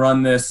I'm going to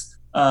run this,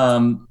 a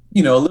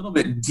little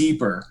bit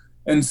deeper.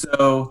 And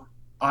so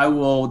I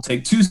will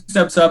take 2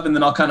 steps up, and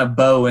then I'll kind of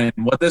bow in.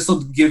 What this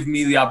will give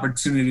me the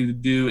opportunity to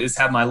do is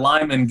have my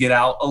lineman get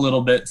out a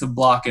little bit to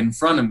block in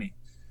front of me.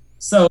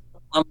 So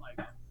I'm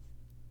like,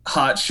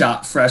 hot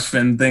shot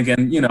freshman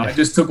thinking, I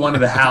just took one to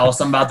the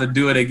house. I'm about to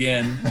do it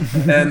again.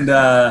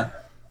 And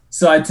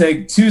so I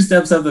take 2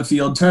 steps up the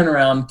field, turn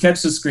around,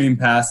 catch the screen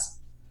pass,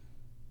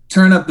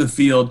 turn up the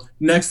field.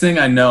 Next thing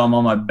I know, I'm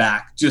on my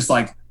back. Just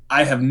like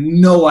I have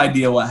no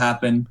idea what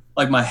happened.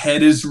 Like my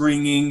head is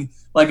ringing.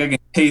 Like I can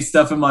taste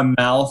stuff in my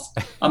mouth.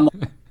 I'm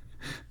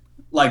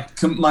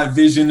like my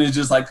vision is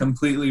just like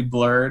completely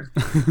blurred.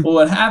 Well,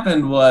 what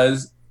happened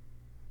was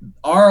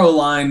our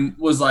O-line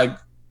was like,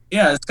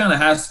 yeah, it's kind of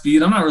half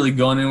speed. I'm not really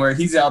going anywhere.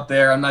 He's out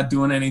there. I'm not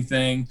doing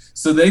anything.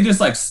 So they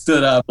just like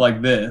stood up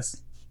like this.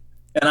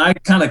 And I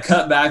kind of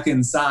cut back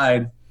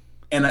inside,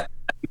 and I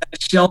met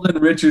Sheldon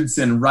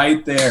Richardson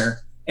right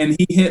there. And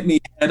he hit me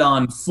head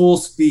on full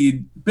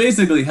speed,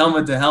 basically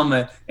helmet to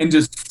helmet, and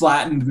just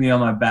flattened me on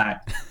my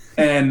back.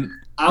 And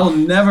I'll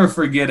never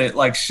forget it.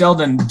 Like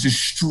Sheldon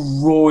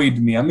destroyed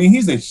me. I mean,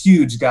 he's a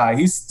huge guy.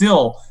 He's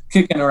still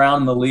kicking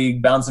around the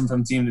league, bouncing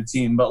from team to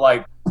team. But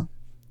like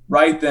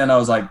right then I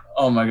was like,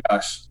 oh my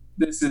gosh,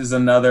 this is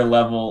another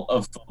level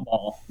of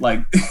football.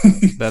 Like,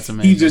 That's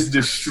amazing. He just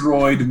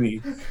destroyed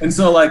me. And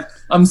so, like,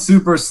 I'm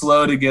super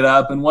slow to get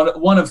up. And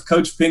one of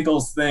Coach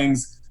Pinkel's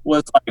things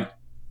was, like,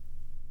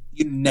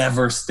 you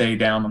never stay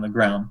down on the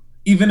ground.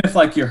 Even if,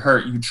 like, you're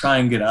hurt, you try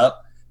and get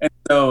up. And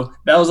so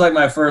that was, like,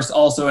 my first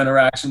also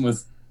interaction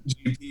with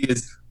GP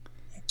is,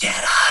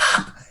 get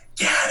up,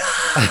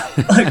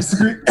 like,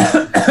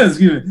 excuse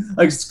me,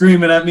 like,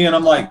 screaming at me. And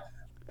I'm like,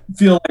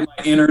 feel like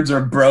my innards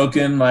are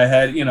broken. My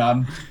head, I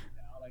can't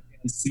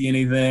see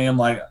anything. I'm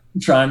like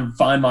trying to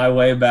find my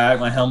way back.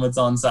 My helmet's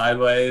on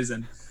sideways.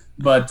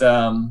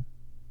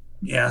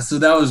 Yeah, so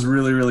that was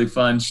really, really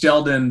fun.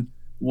 Sheldon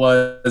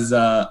was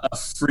a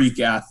freak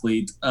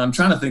athlete. I'm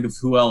trying to think of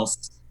who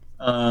else.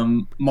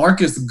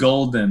 Marcus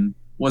Golden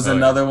was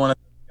another one of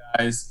the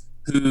guys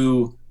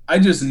who I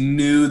just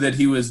knew that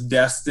he was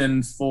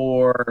destined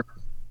for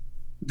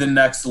the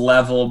next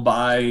level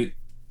by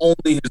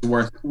only his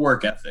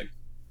work ethic.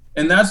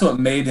 And that's what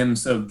made him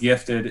so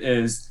gifted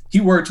is he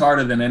worked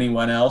harder than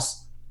anyone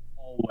else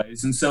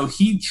always. And so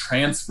he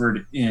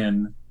transferred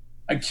in,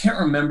 I can't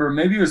remember,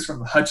 maybe it was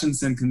from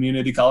Hutchinson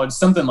Community College,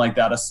 something like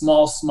that, a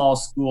small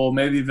school,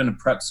 maybe even a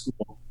prep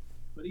school.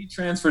 But he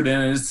transferred in,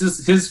 and it's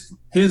just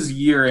his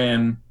year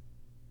in,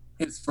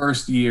 his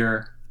first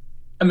year.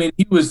 I mean,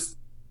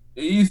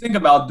 you think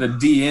about the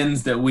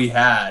DNs that we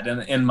had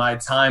in my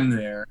time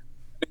there.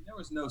 I mean, there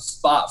was no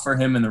spot for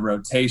him in the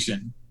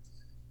rotation.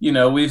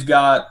 We've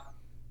got,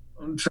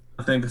 I'm trying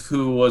to think of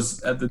who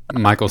was at the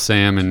time. Michael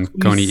Sam and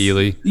Coney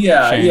Ely.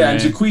 Yeah.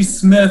 And Jaquez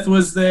Smith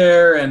was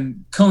there,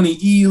 and Coney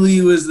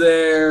Ely was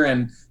there,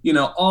 and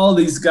all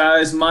these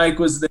guys. Mike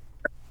was there,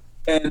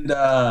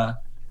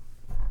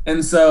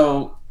 and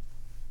so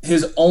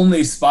his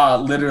only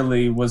spot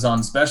literally was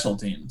on special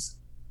teams.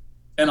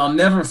 And I'll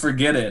never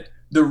forget it.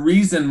 The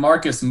reason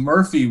Marcus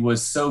Murphy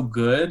was so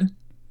good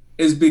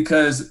is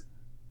because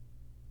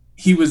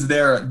he was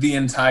there the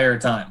entire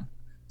time.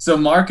 So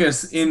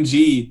Marcus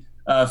NG.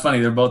 Funny,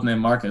 they're both named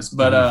Marcus,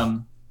 but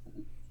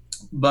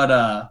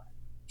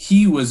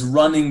he was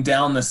running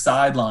down the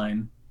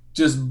sideline,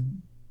 just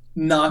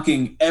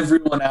knocking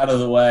everyone out of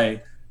the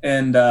way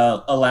and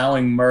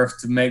allowing Murph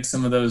to make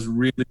some of those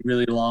really,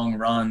 really long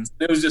runs.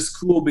 It was just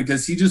cool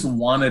because he just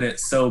wanted it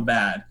so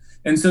bad.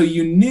 And so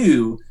you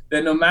knew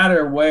that no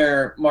matter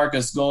where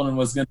Marcus Golden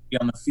was going to be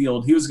on the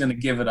field, he was going to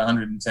give it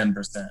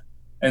 110%.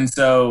 And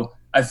so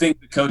I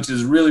think the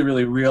coaches really,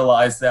 really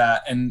realized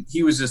that, and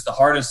he was just the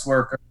hardest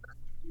worker.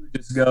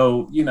 Just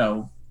go,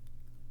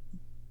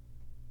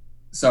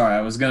 sorry,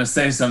 I was going to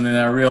say something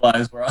that I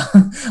realized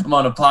I'm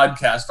on a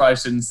podcast. Probably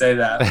shouldn't say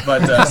that,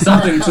 but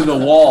something to the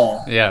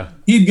wall. Yeah.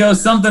 He'd go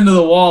something to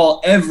the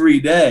wall every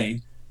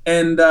day.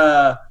 And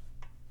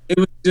it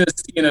was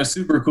just,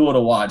 super cool to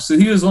watch. So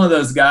he was one of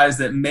those guys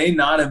that may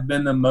not have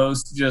been the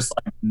most just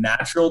like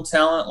natural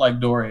talent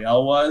like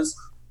Doriel was,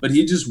 but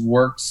he just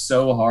worked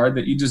so hard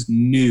that you just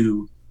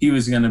knew he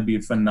was going to be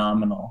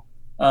phenomenal.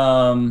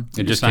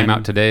 It just came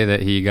out today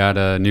that he got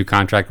a new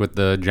contract with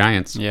the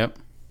Giants. Yep.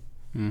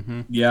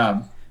 Mm-hmm.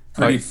 Yeah,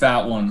 pretty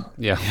fat one.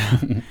 Yeah.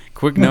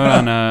 Quick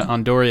note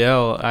on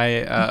Doriel.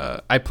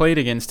 I played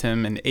against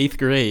him in 8th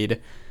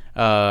grade.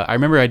 I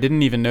remember I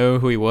didn't even know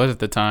who he was at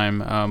the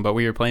time, but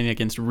we were playing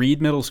against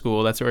Reed Middle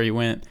School. That's where he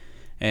went.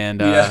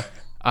 And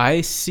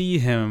I see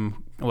him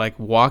like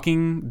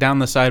walking down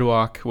the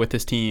sidewalk with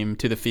his team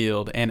to the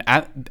field, and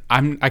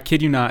I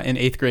kid you not, in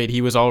 8th grade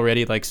he was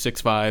already like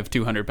 6'5",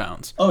 200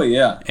 pounds. Oh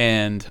yeah.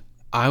 And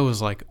I was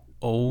like,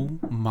 oh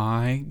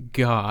my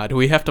god,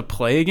 we have to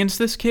play against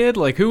this kid?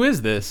 Like, who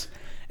is this?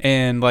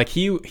 And like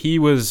he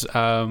was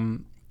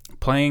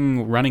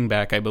playing running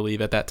back, I believe,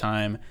 at that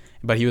time,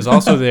 but he was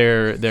also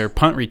their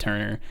punt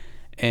returner.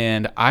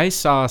 And I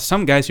saw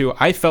some guys who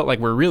I felt like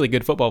were really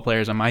good football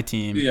players on my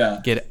team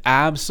get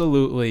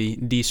absolutely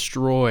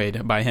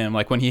destroyed by him.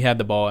 Like when he had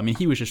the ball, I mean,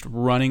 he was just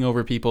running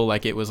over people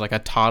like it was like a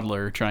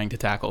toddler trying to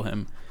tackle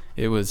him.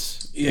 It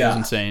was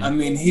insane. I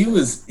mean, he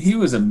was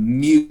a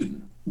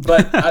mutant.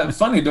 But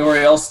funny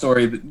Doriel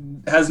story that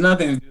has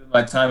nothing to do with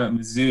my time at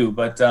Mizzou.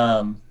 But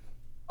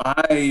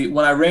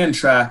when I ran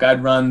track,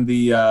 I'd run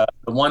the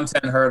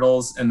 110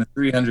 hurdles and the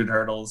 300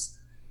 hurdles.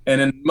 And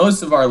in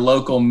most of our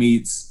local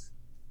meets,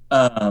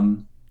 I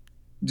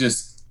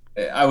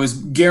was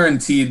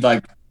guaranteed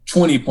like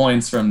 20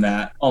 points from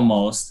that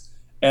almost.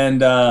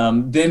 And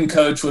then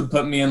coach would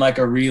put me in like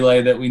a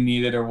relay that we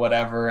needed or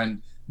whatever.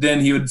 And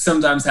then he would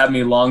sometimes have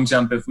me long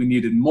jump if we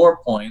needed more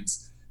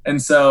points. And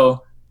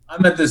so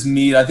I'm at this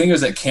meet, I think it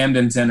was at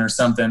Camdenton or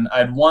something.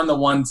 I'd won the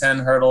 110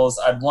 hurdles.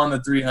 I'd won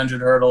the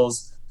 300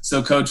 hurdles.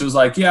 So coach was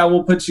like, yeah,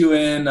 we'll put you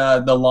in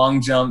the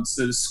long jumps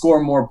to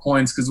score more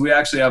points because we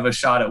actually have a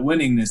shot at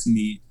winning this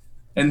meet.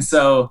 And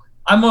so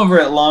I'm over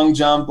at long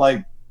jump,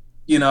 like,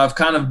 I've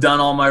kind of done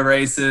all my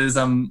races.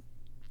 I'm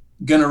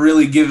going to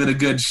really give it a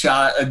good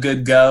shot, a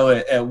good go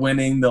at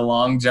winning the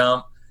long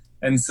jump.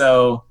 And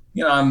so,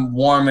 I'm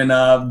warming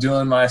up,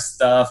 doing my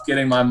stuff,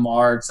 getting my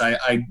marks.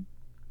 I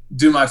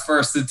do my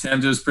first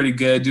attempt. It was pretty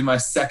good. Do my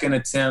second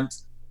attempt.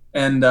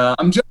 And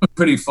I'm jumping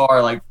pretty far.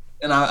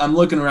 And I'm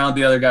looking around at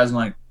the other guys. I'm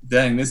like,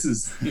 dang, this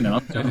is,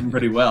 I'm jumping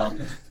pretty well.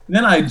 And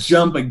then I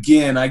jump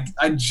again.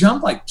 I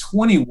jump like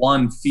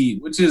 21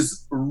 feet, which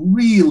is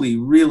really,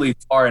 really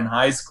far in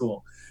high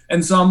school.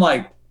 And so I'm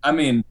like, I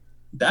mean,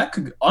 that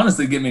could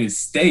honestly get me to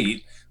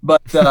state.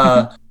 But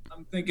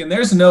I'm thinking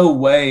there's no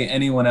way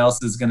anyone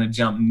else is going to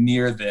jump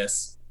near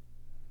this.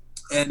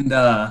 And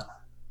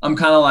I'm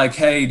kind of like,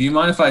 hey, do you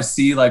mind if I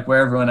see like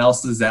where everyone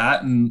else is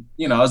at? And,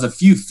 I was a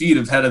few feet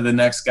ahead of the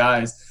next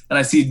guys. And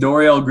I see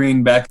Doriel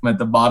Green Beckham at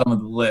the bottom of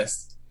the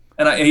list.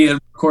 And he had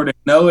recorded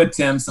no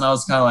attempts. And I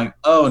was kind of like,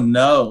 oh,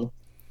 no.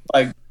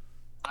 Like,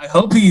 I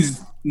hope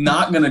he's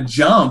not going to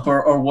jump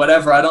or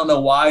whatever. I don't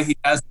know why he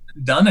hasn't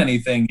done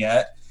anything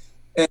yet.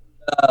 And,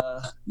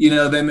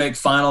 they make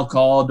final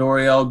call,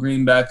 Doriel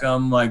Green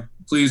Beckham, like,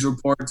 please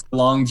report to the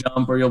long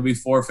jump or you'll be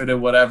forfeited,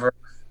 whatever.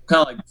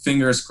 Kind of like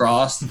fingers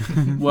crossed.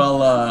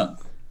 Well,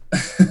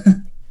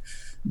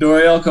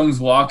 Doriel comes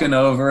walking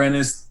over in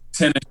his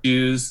tennis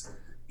shoes.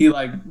 He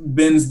like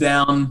bends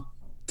down,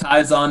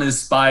 ties on his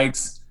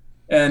spikes,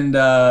 and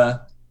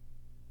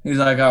he's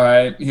like, all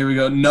right, here we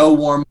go. No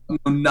warm up,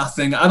 no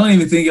nothing. I don't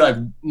even think he like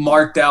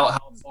marked out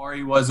how far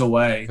he was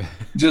away.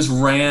 Just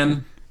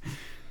ran,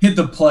 hit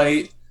the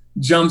plate,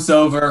 jumps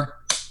over,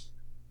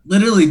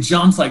 literally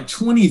jumps like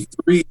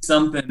 23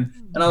 something.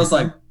 And I was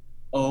like,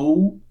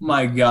 oh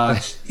my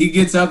gosh. He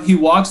gets up, he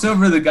walks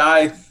over to the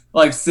guy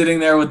like sitting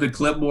there with the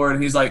clipboard,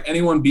 and he's like,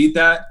 anyone beat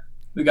that?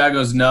 The guy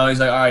goes, no. He's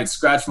like, all right,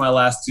 scratch my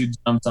last 2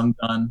 jumps, I'm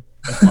done.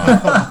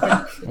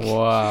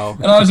 Wow.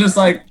 And I was just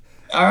like,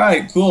 all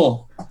right,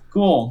 cool.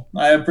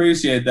 I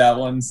appreciate that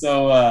one.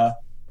 So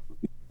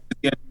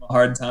give him a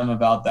hard time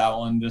about that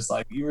one. Just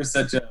like, you're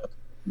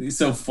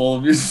so full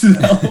of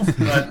yourself.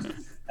 But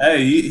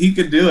hey, he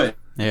could do it.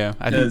 Yeah,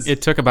 I think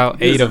it took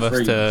about 8 of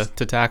us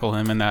to tackle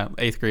him in that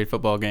 8th grade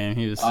football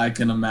game. I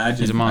can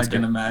imagine. He's a monster. I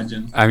can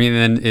imagine. I mean,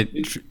 then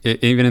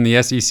it even in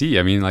the SEC,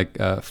 I mean, like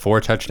a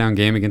 4-touchdown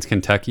game against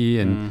Kentucky,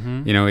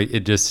 and it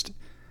just,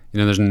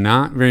 there's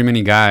not very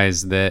many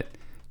guys that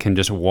can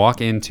just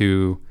walk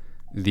into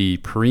the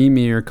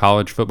premier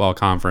college football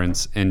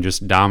conference and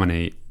just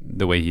dominate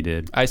the way he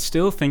did. I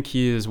still think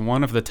he is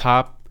one of the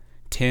top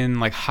 10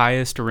 like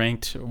highest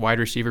ranked wide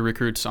receiver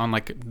recruits on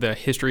like the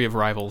history of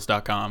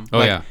rivals.com.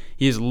 Oh, yeah.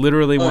 He is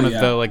literally one of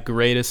the like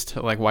greatest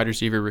like wide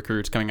receiver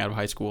recruits coming out of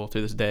high school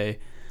to this day.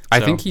 I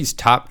think he's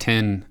top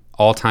 10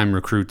 all-time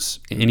recruits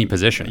in any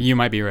position. You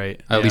might be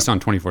right. At least on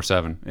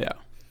 24/7. Yeah.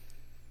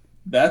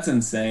 That's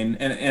insane.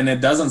 And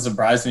it doesn't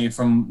surprise me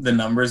from the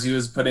numbers he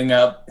was putting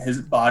up,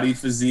 his body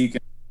physique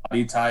and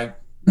body type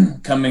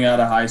coming out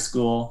of high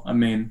school. I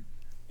mean,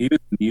 he was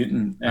a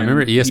mutant. I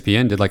remember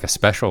ESPN did like a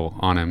special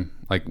on him,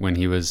 like when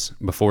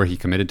before he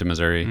committed to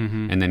Missouri,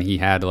 and then he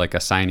had like a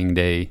signing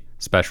day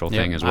special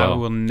thing as well. I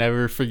will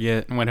never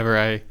forget whenever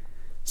I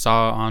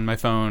saw on my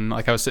phone,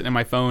 like I was sitting in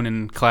my phone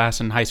in class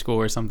in high school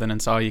or something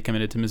and saw you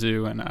committed to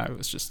Mizzou, and I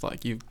was just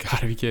like, you've got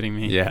to be kidding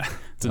me. Yeah.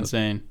 It's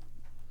insane.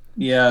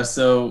 Yeah,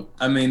 so,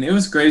 I mean, it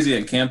was crazy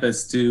at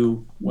campus,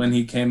 too, when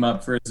he came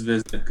up for his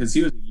visit, because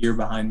he was a year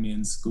behind me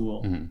in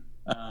school.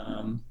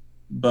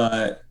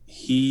 But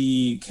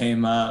he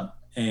came up,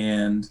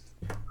 and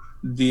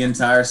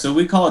so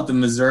we call it the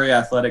Missouri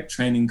Athletic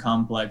Training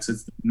Complex.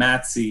 It's the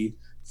MATSI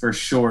for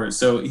short.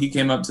 So he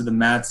came up to the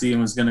MATSI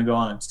and was going to go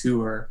on a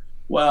tour.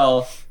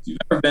 Well, if you've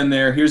ever been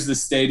there, here's the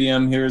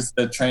stadium, here's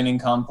the training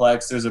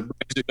complex, there's a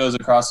bridge that goes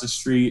across the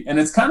street, and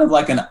it's kind of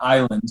like an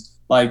island.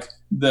 Like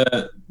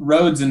the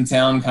roads in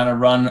town kind of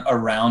run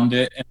around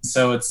it, and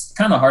so it's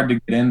kind of hard to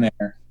get in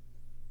there.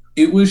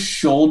 It was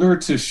shoulder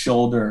to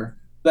shoulder.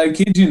 I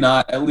kid you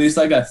not, at least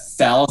like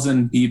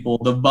 1,000 people.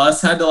 The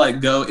bus had to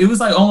like go. It was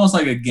like almost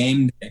like a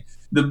game day.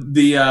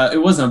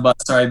 It wasn't a bus,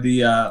 sorry.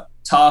 The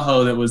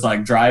Tahoe that was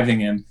like driving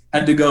him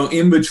had to go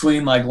in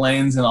between like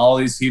lanes, and all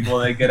these people,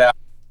 they get out.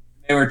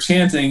 They were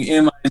chanting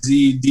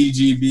MIZ,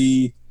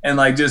 DGB, and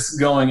like just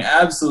going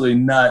absolutely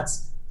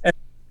nuts. And,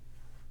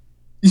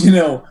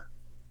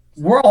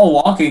 we're all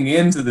walking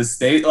into the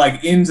state,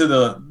 like into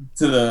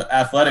the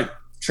athletic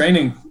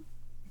training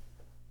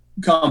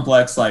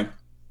complex, like,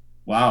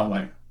 wow,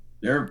 like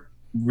they're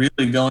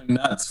really going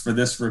nuts for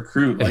this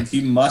recruit. Like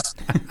he must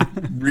be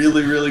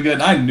really, really good.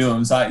 And I knew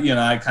him, so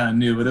I kind of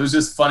knew, but it was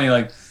just funny.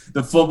 Like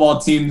the football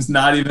team's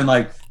not even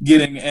like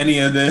getting any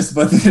of this,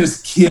 but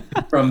this kid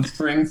from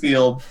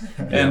Springfield,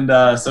 and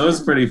so it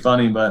was pretty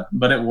funny, but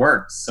it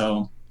worked.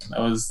 So that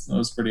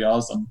was pretty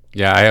awesome.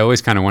 Yeah, I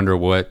always kind of wonder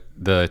what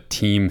the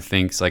team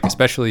thinks. Like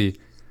especially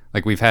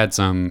like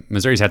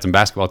Missouri's had some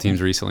basketball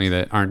teams recently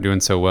that aren't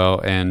doing so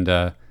well,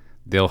 and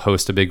they'll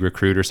host a big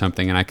recruit or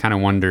something, and I kind of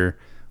wonder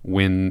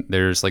when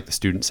there's like the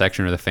student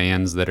section or the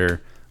fans that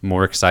are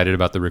more excited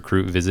about the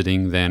recruit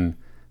visiting than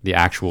the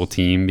actual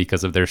team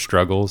because of their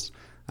struggles.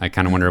 I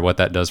kind of wonder what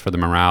that does for the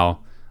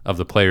morale of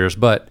the players,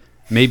 but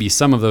maybe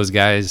some of those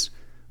guys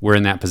were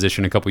in that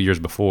position a couple years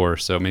before,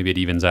 so maybe it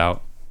evens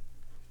out.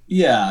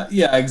 Yeah,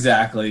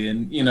 exactly.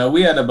 And,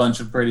 we had a bunch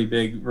of pretty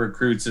big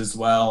recruits as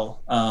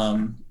well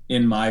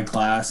in my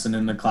class and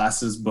in the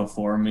classes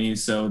before me,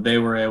 so they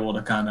were able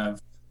to kind of,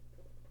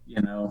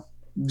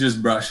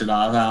 just brush it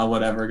off.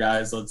 Whatever,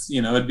 guys. Let's,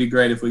 it'd be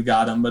great if we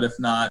got him, but if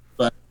not,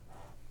 but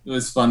it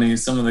was funny.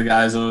 Some of the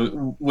guys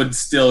would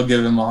still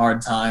give him a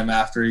hard time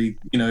after he,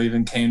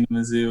 even came to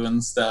Mizzou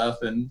and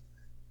stuff. And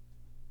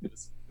it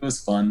was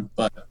fun,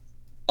 but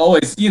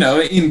always,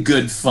 in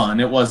good fun.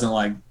 It wasn't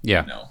like,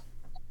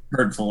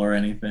 hurtful or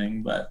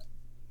anything, but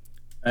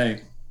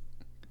hey,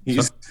 he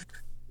was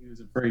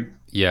a freak.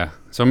 Yeah.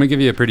 So I'm going to give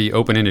you a pretty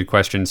open-ended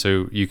question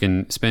so you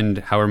can spend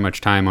however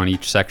much time on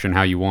each section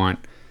how you want.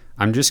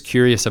 I'm just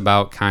curious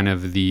about kind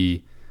of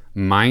the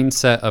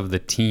mindset of the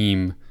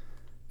team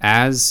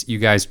as you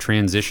guys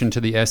transitioned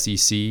to the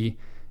SEC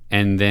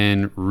and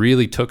then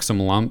really took some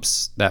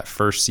lumps that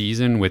first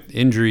season with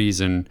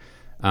injuries and,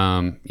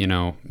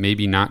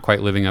 maybe not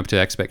quite living up to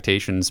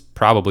expectations,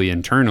 probably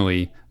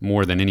internally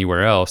more than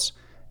anywhere else.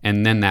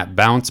 And then that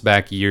bounce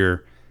back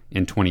year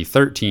in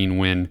 2013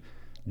 when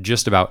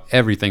just about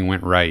everything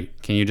went right.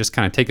 Can you just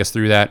kind of take us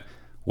through that?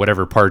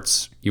 Whatever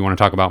parts you want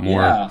to talk about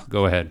more,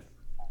 Go ahead.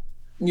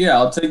 Yeah,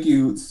 I'll take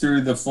you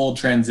through the full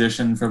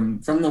transition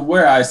from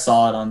where I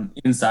saw it on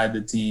inside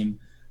the team.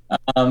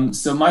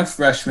 So my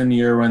freshman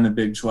year, we're in the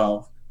Big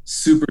 12.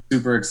 Super,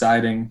 super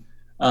exciting.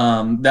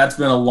 That's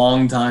been a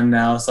long time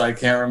now, so I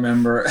can't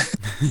remember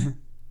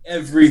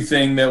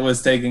everything that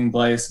was taking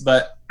place.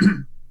 But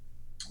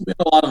we had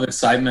a lot of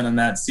excitement in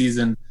that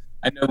season.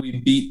 I know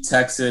we beat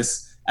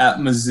Texas at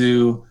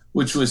Mizzou,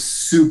 which was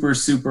super,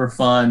 super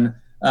fun.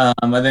 I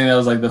think that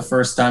was like the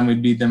first time we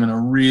beat them in a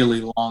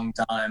really long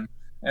time.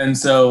 And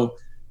so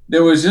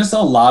there was just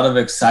a lot of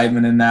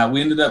excitement in that. We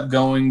ended up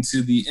going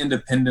to the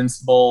Independence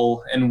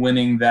Bowl and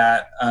winning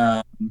that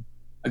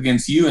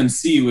against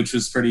UNC, which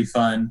was pretty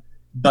fun.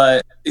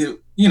 But it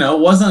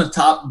wasn't a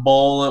top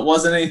bowl. It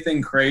wasn't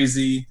anything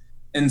crazy.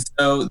 And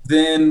so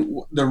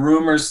then the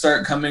rumors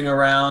start coming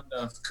around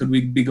of could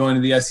we be going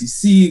to the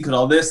SEC? Could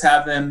all this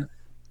happen?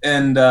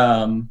 And,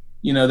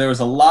 there was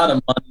a lot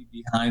of money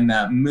behind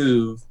that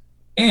move.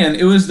 And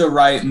it was the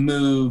right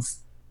move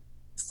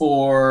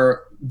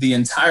for the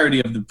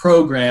entirety of the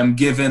program,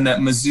 given that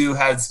Mizzou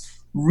has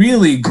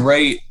really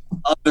great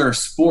other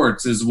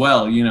sports as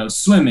well,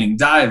 swimming,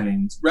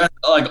 diving,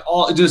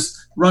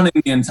 just running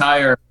the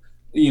entire,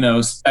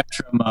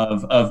 spectrum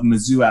of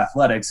Mizzou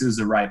athletics is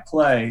the right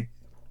play.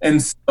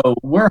 And so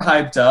we're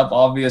hyped up.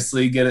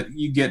 Obviously,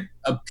 you get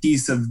a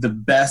piece of the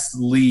best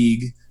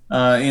league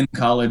in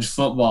college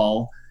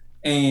football,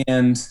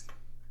 and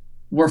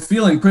we're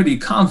feeling pretty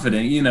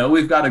confident.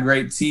 We've got a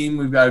great team.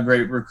 We've got a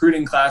great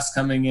recruiting class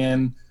coming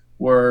in.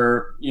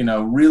 We're,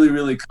 really,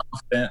 really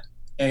confident.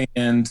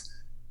 And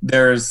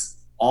there's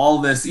all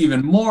this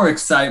even more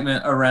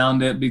excitement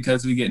around it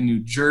because we get new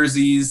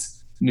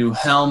jerseys, new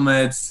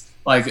helmets.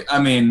 Our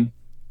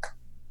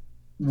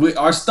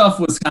stuff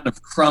was kind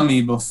of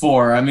crummy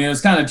before. It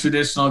was kind of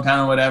traditional,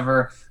 kind of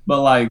whatever,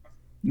 but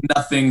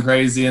nothing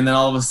crazy. And then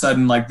all of a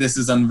sudden, this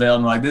is unveiled,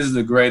 and we're like, this is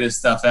the greatest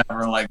stuff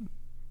ever.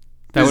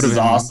 That would have been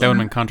awesome. That would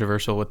have been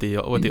controversial with the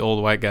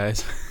old white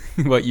guys.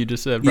 What you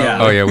just said, probably.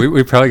 Yeah. Oh yeah,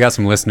 we probably got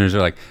some listeners who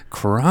are like,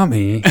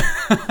 crummy.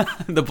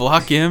 The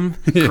Block M,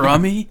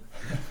 crummy.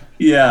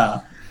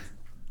 Yeah.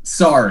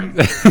 Sorry.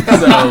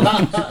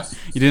 So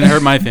you didn't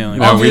hurt my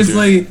feelings.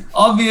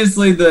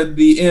 Obviously,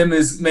 the M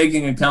is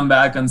making a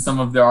comeback on some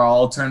of their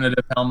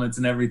alternative helmets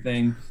and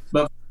everything,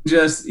 but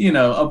just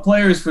a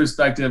player's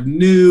perspective,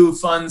 new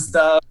fun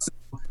stuff. So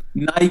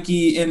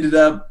Nike ended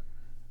up.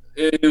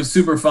 It was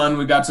super fun.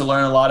 We got to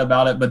learn a lot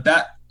about it, but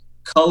that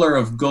color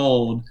of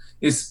gold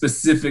is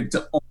specific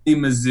to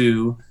only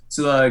Mizzou.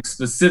 So they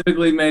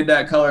specifically made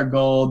that color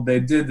gold. They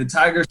did the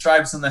tiger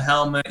stripes on the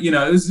helmet. It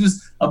was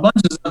just a bunch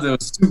of stuff that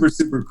was super,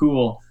 super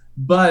cool.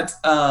 But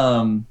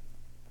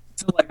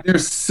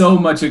there's so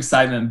much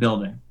excitement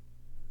building.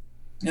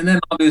 And then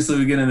obviously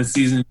we get in the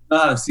season, you know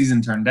how the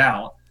season turned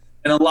out.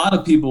 And a lot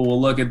of people will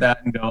look at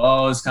that and go,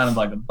 oh, it's kind of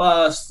like a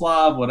bust,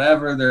 flop,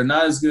 whatever. They're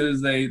not as good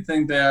as they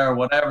think they are,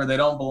 whatever. They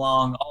don't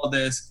belong, all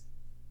this.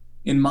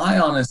 In my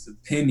honest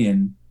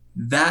opinion,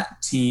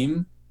 that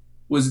team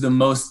was the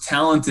most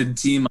talented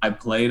team I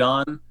played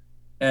on.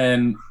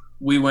 And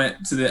we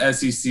went to the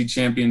SEC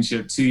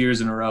championship 2 years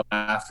in a row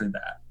after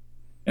that.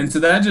 And so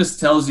that just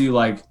tells you,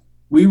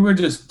 we were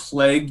just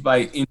plagued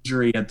by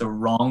injury at the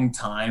wrong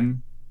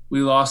time. We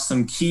lost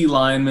some key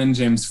linemen.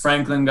 James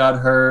Franklin got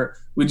hurt.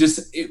 We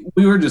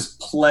were just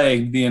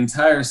plagued the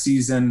entire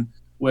season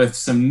with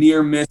some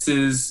near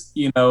misses.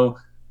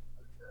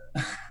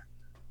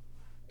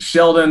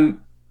 Sheldon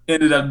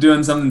ended up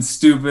doing something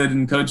stupid,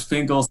 and Coach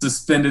Finkel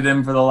suspended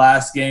him for the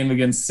last game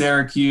against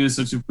Syracuse,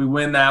 which if we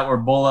win that, we're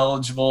bowl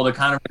eligible to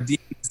kind of redeem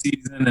the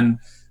season, and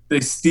they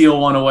steal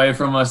one away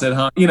from us at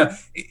home.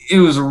 It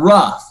was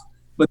rough,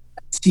 but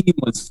that team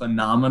was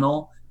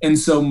phenomenal. And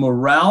so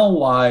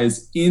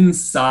morale-wise,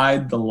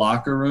 inside the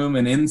locker room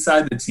and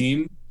inside the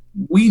team,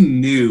 we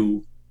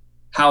knew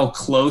how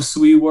close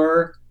we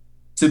were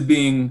to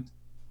being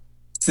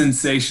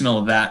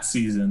sensational that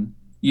season.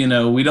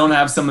 We don't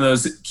have some of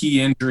those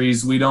key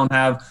injuries. We don't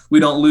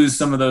lose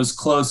some of those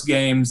close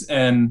games,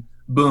 and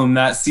boom,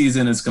 that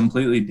season is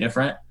completely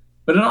different.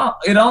 But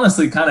it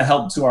honestly kind of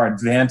helped to our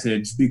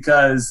advantage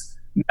because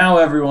Now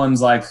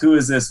everyone's like, who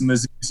is this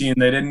Mizzou team?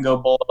 They didn't go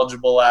bowl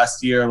eligible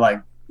last year,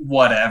 like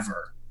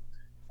whatever.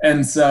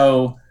 And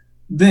so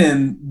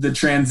then the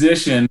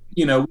transition,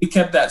 we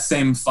kept that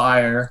same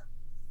fire.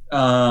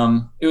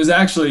 It was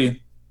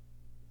actually,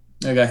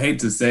 like, I hate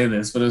to say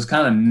this, but it was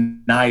kind of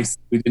nice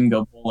we didn't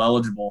go bowl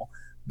eligible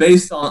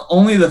based on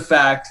only the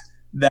fact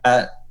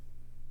that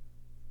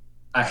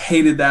I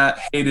hated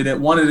it,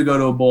 wanted to go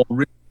to a bowl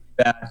really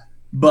bad.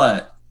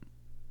 But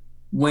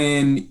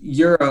when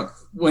you're a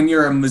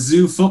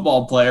Mizzou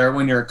football player,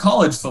 when you're a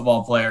college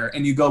football player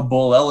and you go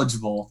bowl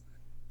eligible,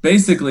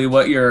 basically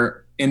what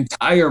your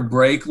entire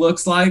break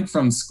looks like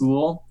from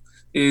school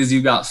is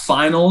you got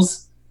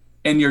finals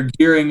and you're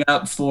gearing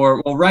up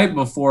for, right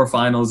before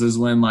finals is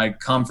when like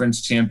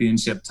conference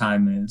championship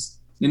time is.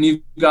 Then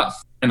you've got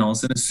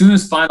finals, and as soon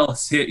as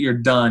finals hit, you're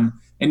done,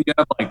 and you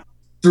have like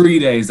 3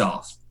 days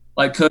off.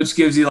 Like coach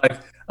gives you like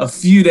a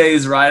few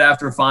days right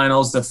after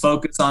finals to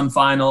focus on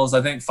finals.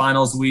 I think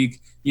finals week,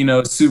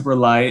 super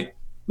light.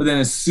 But then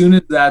as soon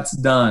as that's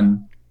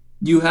done,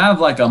 you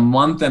have like a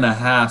month and a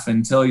half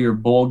until your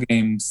bowl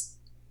game's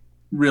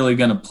really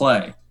going to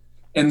play.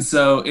 And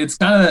so it's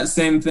kind of that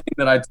same thing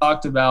that I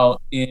talked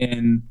about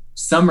in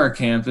summer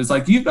camp. It's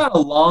like you've got a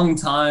long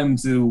time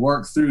to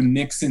work through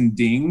nicks and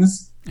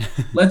dings.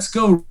 Let's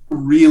go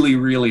really,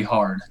 really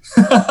hard.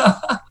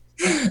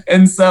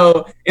 And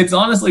so it's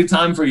honestly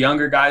time for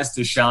younger guys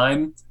to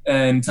shine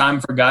and time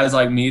for guys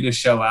like me to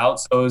show out.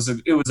 So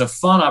it was a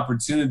fun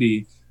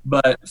opportunity.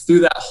 But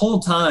through that whole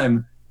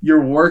time,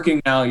 you're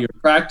working out, you're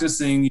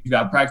practicing, you've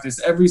got practice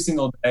every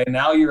single day.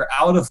 Now you're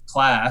out of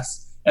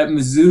class. At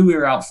Mizzou, we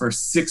were out for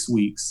 6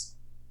 weeks.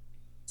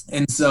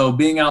 And so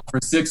being out for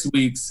 6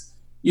 weeks,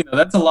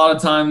 that's a lot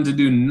of time to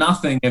do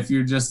nothing if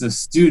you're just a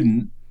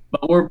student.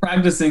 But we're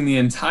practicing the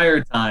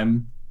entire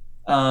time.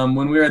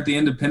 When we were at the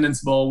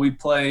Independence Bowl, we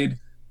played,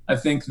 I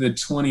think, the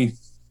 25th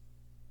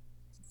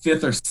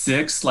or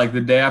 6th, like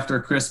the day after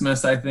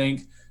Christmas, I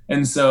think.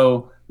 And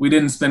so we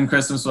didn't spend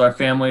Christmas with our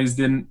families,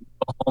 didn't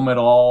go home at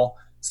all.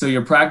 So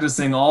you're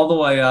practicing all the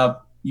way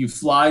up. You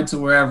fly to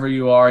wherever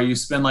you are. You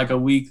spend like a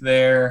week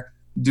there,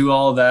 do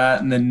all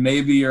that, and then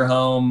maybe you're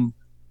home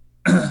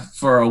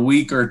for a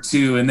week or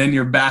two, and then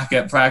you're back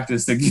at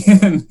practice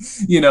again,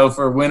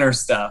 for winter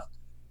stuff.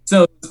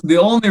 So the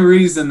only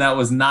reason that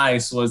was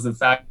nice was the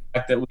fact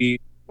that we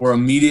were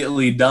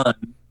immediately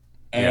done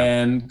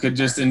and could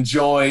just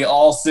enjoy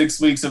all 6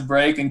 weeks of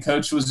break. And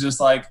coach was just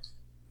like,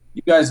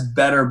 you guys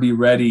better be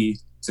ready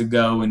to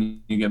go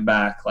when you get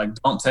back. Like,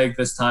 don't take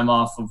this time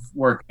off of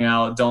working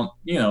out. Don't,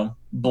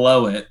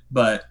 blow it,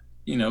 but,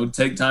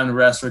 take time to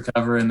rest,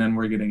 recover, and then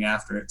we're getting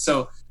after it.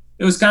 So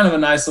it was kind of a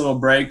nice little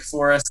break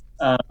for us,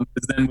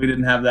 because then we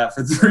didn't have that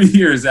for 3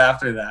 years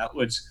after that,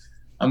 which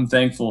I'm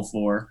thankful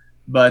for.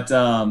 But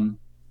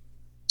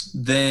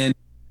then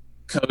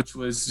coach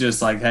was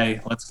just like, hey,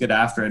 let's get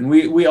after it. And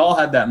we all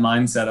had that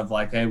mindset of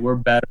like, hey, we're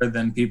better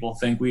than people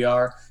think we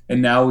are.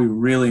 And now we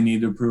really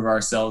need to prove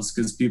ourselves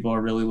because people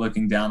are really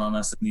looking down on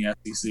us in the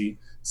SEC.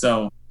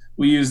 So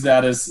we used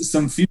that as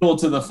some fuel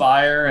to the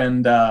fire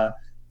and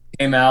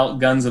came out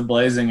guns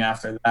a-blazing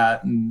after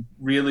that. And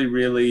really,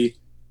 really,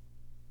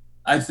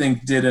 I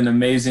think did an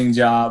amazing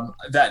job.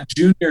 That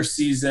junior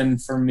season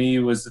for me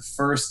was the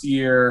first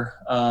year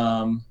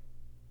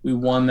we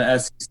won the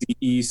SEC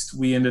East.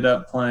 We ended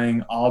up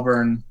playing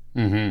Auburn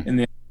in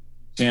the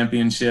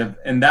championship,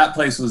 and that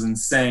place was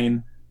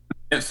insane.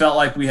 It felt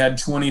like we had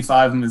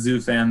 25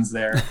 Mizzou fans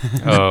there.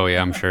 Oh,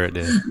 yeah, I'm sure it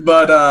did.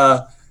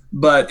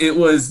 But it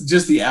was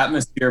just the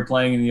atmosphere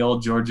playing in the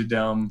old Georgia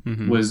Dome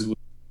was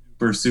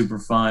super, super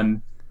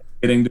fun,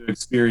 getting to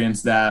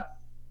experience that.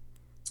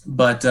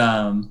 But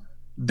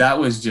that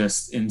was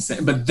just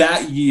insane. But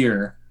that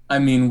year, I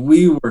mean,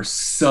 we were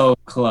so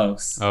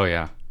close. Oh,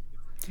 yeah.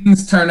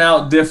 Things turn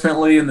out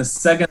differently in the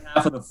second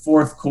half of the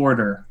fourth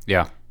quarter.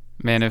 Yeah.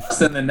 Man, in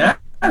the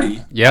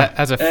Natty. Yeah.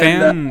 As a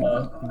fan,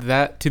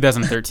 that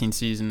 2013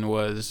 season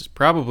was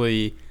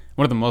probably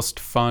one of the most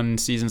fun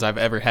seasons I've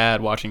ever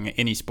had watching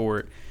any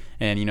sport.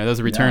 And, that was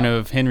the return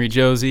of Henry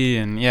Josie.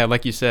 And, yeah,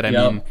 like you said, I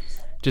mean,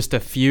 just a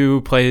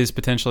few plays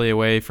potentially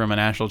away from a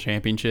national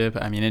championship.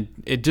 I mean,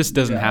 it just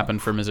doesn't happen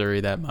for Missouri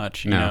that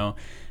much, you know.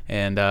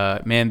 And,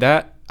 man,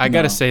 I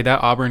got to say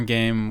that Auburn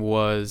game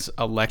was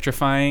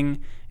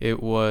electrifying. It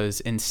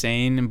was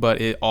insane, but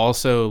it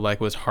also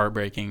was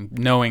heartbreaking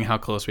knowing how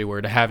close we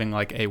were to having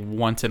a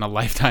once in a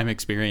lifetime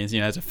experience,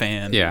 as a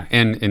fan. Yeah,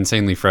 and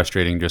insanely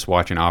frustrating just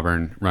watching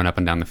Auburn run up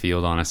and down the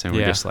field on us, and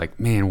we're just like,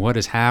 man, what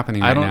is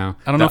happening right now?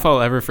 I don't know if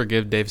I'll ever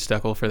forgive Dave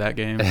Steckel for that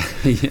game.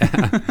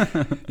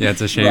 Yeah, it's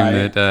a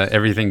shame that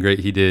everything great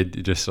he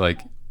did, just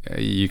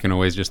you can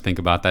always just think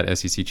about that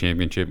SEC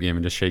championship game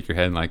and just shake your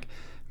head like,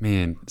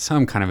 man,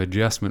 some kind of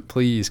adjustment,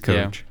 please,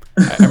 coach. Yeah.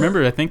 I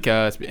remember, I think,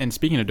 and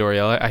speaking of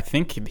Doriel, I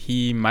think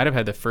he might have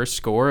had the first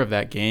score of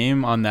that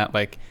game on that,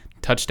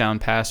 touchdown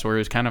pass where it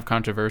was kind of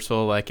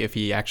controversial, if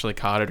he actually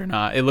caught it or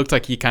not. It looked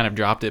like he kind of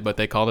dropped it, but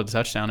they called it a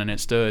touchdown and it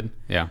stood.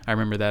 Yeah. I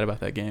remember that about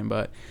that game,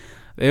 but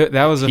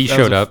he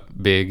showed up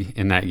big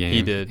in that game.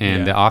 He did,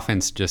 and the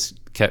offense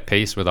just kept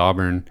pace with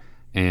Auburn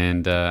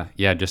and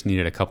just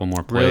needed a couple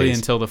more plays. Really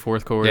until the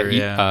fourth quarter.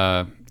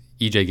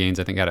 EJ Gaines,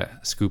 I think, got a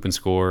scoop and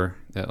score.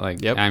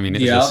 That Yep. I mean,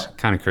 it's just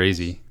kind of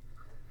crazy.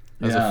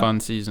 That was a fun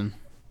season.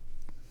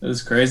 It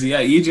was crazy.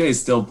 Yeah,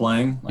 EJ's still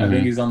playing. I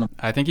think he's on the.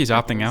 I think he's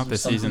opting out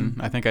this season.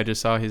 I think I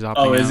just saw he's opting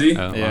out. Oh, is he?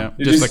 Yeah, wow.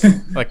 just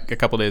like a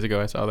couple days ago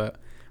I saw that.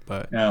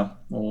 But yeah,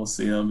 well, we'll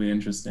see. That'll be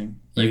interesting.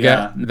 But You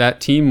got that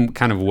team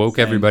kind of woke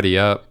everybody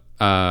up.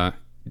 After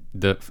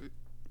the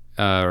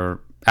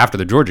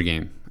Georgia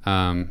game,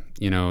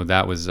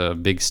 that was a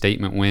big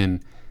statement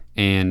win,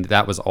 and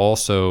that was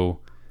also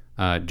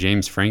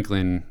James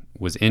Franklin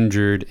was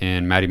injured,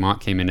 and Matty Mock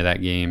came into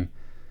that game.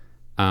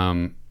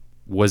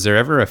 Was there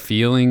ever a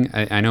feeling?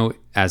 I know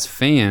as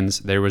fans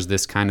there was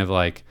this kind of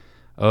like,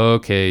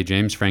 okay,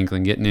 James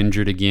Franklin getting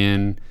injured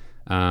again.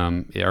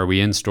 Are we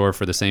in store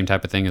for the same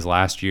type of thing as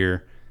last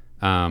year?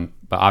 But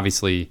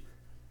obviously,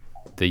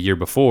 the year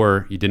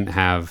before you didn't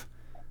have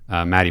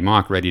Matty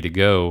Mock ready to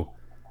go.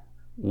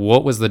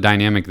 What was the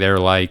dynamic there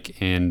like?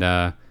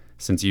 And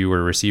since you were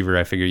a receiver,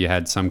 I figure you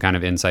had some kind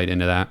of insight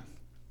into that.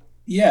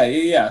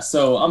 Yeah.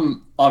 So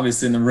I'm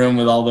obviously in the room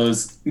with all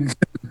those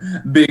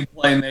big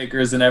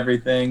playmakers and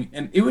everything.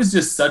 And it was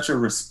just such a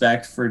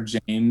respect for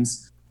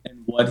James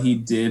and what he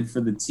did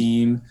for the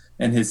team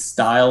and his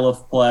style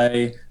of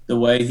play, the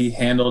way he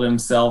handled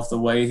himself, the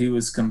way he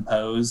was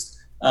composed.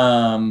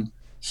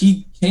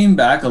 He came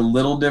back a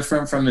little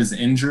different from his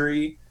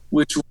injury,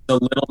 which was a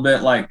little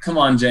bit like, come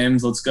on,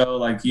 James, let's go,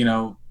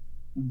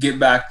 get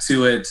back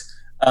to it.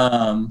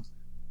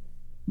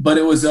 But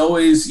it was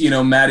always,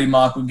 Matty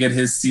Mock would get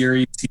his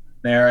series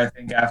there, I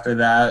think, after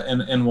that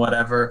and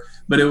whatever.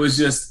 But it was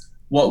just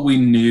what we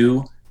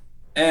knew.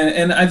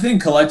 And I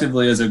think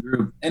collectively as a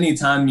group,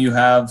 anytime you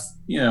have,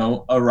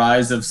 a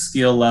rise of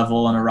skill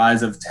level and a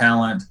rise of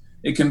talent,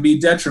 it can be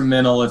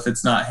detrimental if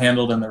it's not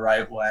handled in the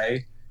right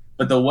way.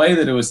 But the way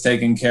that it was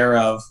taken care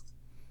of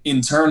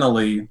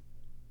internally,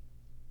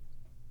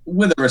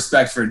 with a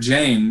respect for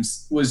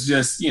James, was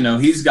just,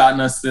 he's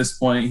gotten us to this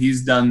point.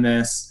 He's done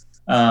this.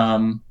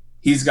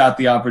 He's got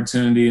the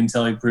opportunity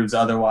until he proves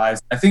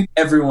otherwise. I think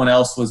everyone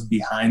else was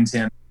behind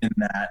him in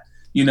that,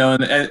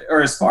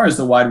 or as far as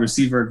the wide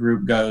receiver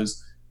group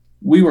goes,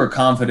 we were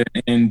confident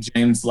in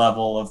James'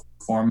 level of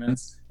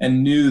performance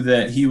and knew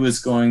that he was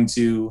going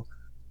to,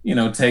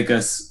 take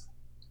us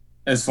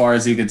as far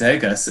as he could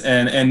take us.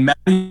 And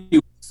Matty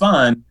was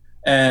fun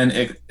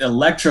and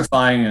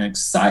electrifying and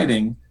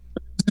exciting,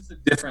 but it's just a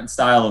different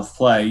style of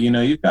play.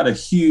 You've got a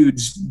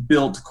huge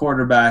built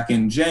quarterback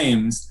in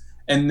James,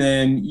 and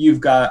then you've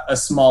got a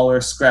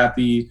smaller,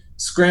 scrappy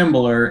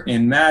scrambler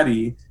in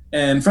Matty.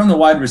 And from the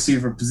wide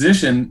receiver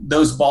position,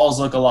 those balls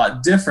look a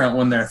lot different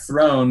when they're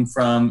thrown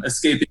from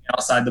escaping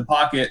outside the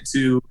pocket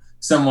to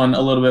someone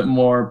a little bit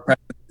more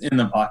present in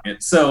the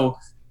pocket. So,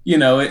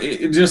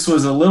 it just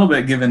was a little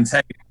bit give and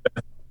take.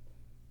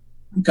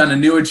 You kind of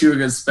knew what you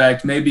would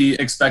expect, maybe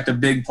expect a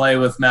big play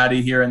with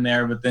Matty here and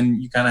there, but then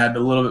you kind of had a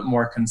little bit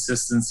more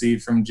consistency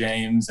from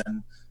James.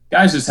 And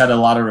guys just had a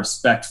lot of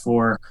respect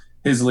for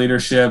his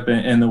leadership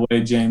and the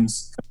way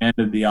James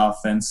commanded the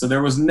offense. So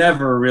there was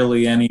never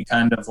really any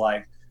kind of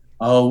like,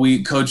 oh,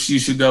 coach, you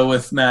should go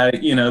with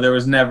Matt. There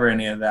was never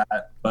any of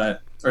that,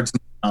 or to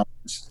my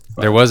knowledge.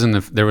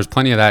 There was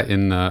plenty of that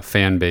in the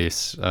fan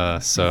base.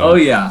 Oh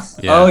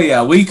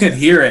yeah, we could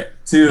hear it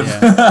too.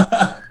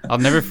 Yeah. I'll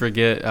never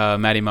forget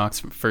Matty Mock's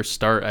first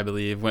start, I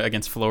believe,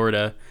 against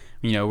Florida.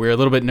 We were a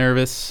little bit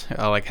nervous.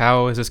 Like,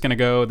 how is this going to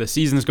go? The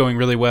season's going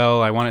really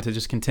well. I want it to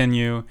just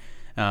continue.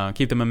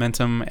 Keep the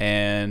momentum,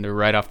 and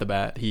right off the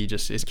bat, he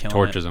just is killing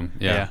Torches it. him.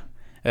 Yeah.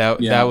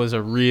 That was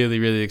a really,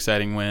 really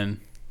exciting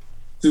win.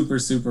 Super,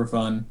 super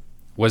fun.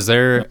 Was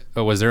there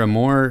a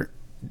more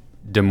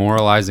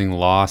demoralizing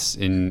loss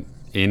in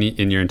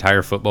your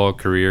entire football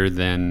career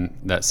than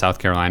that South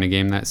Carolina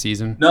game that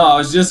season? No, I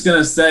was just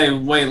gonna say,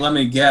 wait, let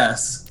me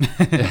guess,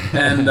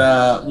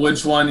 and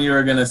which one you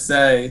were gonna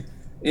say.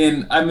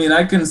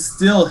 I can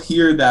still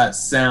hear that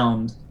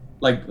sound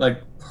like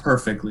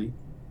perfectly.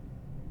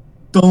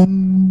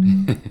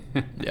 Dong.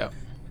 Yeah.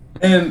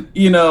 And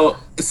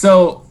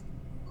so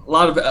a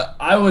lot of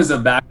I was a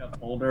backup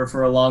holder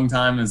for a long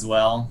time as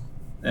well,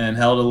 and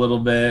held a little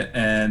bit,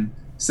 and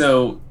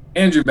so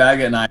Andrew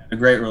Baggett and I had a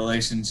great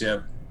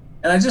relationship,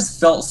 and I just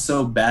felt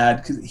so bad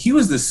because he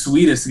was the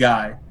sweetest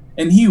guy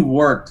and he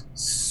worked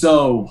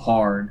so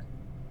hard.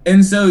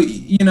 And so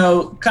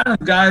kind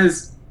of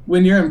guys,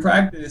 when you're in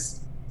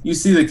practice, you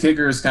see the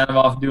kickers kind of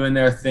off doing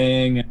their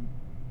thing, and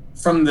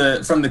from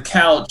the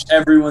couch,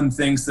 everyone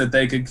thinks that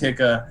they could kick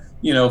a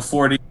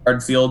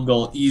 40-yard field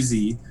goal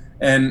easy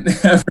and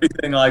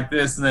everything like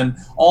this. And then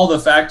all the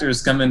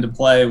factors come into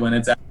play when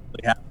it's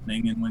actually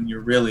happening and when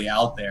you're really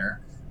out there.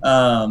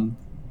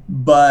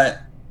 But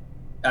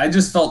I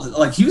just felt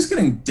like he was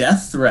getting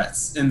death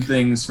threats and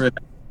things for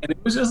that. And it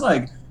was just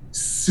like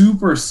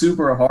super,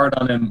 super hard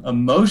on him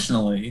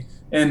emotionally.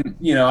 And,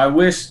 I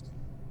wish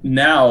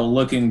now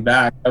looking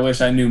back, I wish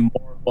I knew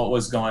more of what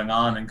was going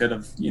on and could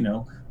have,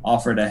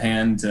 offered a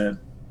hand to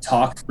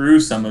talk through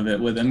some of it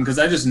with him, because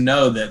I just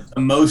know that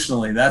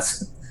emotionally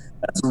that's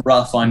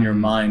rough on your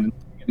mind.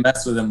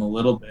 mess with him a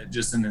little bit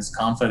just in his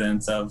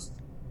confidence of,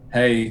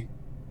 hey,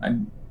 I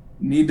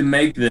need to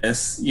make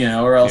this,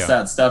 or else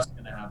that stuff's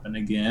going to happen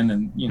again.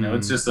 And,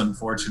 it's just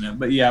unfortunate.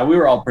 But, yeah, we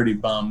were all pretty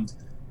bummed.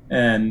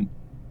 And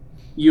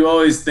you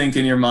always think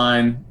in your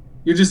mind,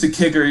 you're just a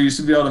kicker. You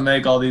should be able to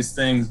make all these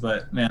things.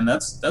 But, man,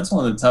 that's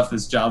one of the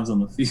toughest jobs on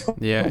the field.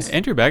 Yeah,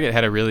 Andrew Baggett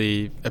had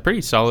a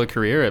pretty solid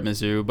career at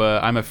Mizzou,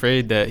 but I'm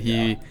afraid that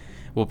he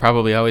will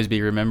probably always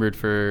be remembered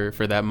for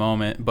that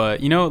moment.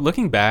 But,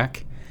 looking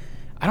back,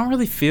 I don't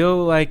really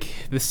feel like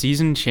the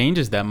season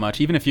changes that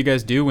much. Even if you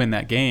guys do win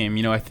that game,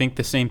 I think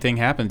the same thing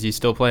happens. You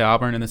still play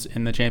Auburn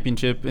in the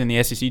championship, in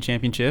the SEC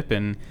championship,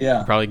 and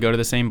probably go to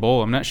the same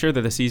bowl. I'm not sure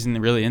that the season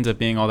really ends up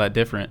being all that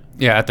different.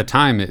 Yeah, at the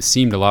time it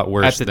seemed a lot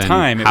worse than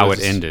how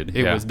it ended.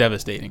 It was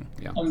devastating.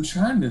 Yeah. I'm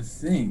trying to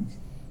think.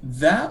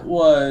 That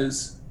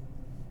was,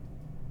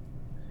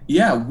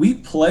 we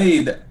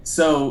played.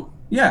 So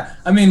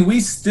we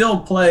still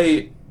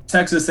play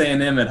Texas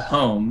A&M at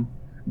home,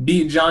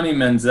 beat Johnny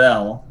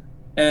Manziel.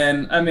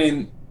 And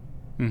maybe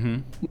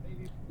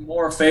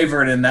more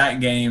favored in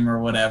that game or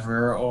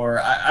whatever, or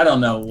I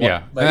don't know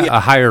what. But a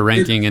higher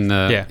ranking in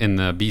the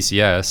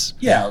BCS.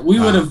 Yeah,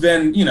 we would have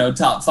been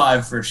top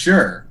 5 for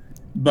sure.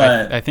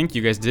 But I think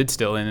you guys did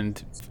still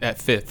end at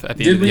 5th at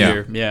the end of the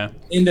year. Yeah,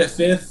 end at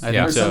 5th I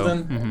think or so.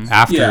 something. Mm-hmm.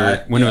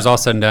 After when it was all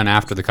said and done,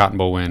 after the Cotton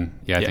Bowl win,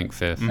 I think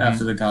 5th. Mm-hmm.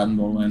 After the Cotton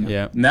Bowl win,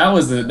 and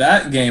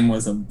that game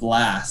was a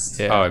blast.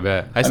 Yeah. Oh, I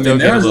bet.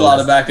 There was a lot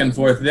of back and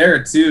forth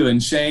there too,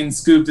 and Shane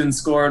scooped and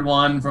scored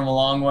one from a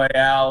long way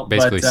out.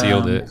 Basically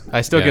sealed it.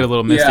 I still get a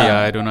little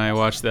misty-eyed when I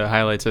watch the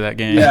highlights of that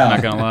game. I'm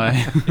not gonna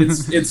lie.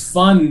 It's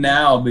fun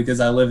now because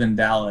I live in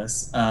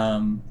Dallas.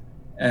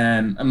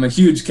 And I'm a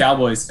huge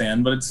Cowboys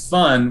fan, but it's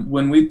fun.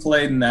 When we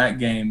played in that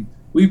game,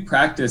 we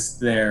practiced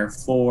there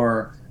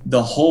for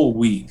the whole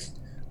week,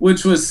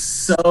 which was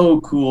so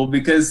cool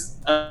because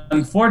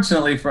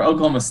unfortunately for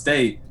Oklahoma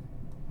State,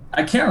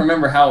 I can't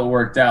remember how it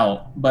worked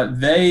out, but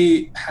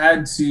they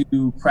had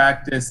to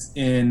practice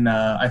in,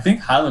 I think,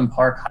 Highland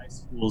Park High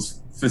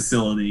School's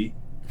facility.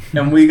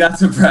 And we got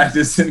to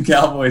practice in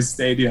Cowboys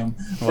Stadium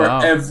for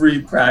every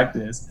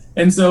practice.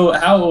 And so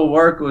how it would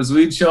work was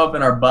we'd show up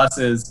in our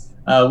buses.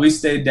 We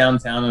stayed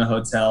downtown in a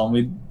hotel, and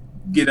we'd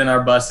get in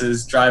our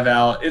buses, drive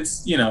out.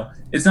 It's,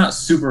 it's not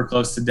super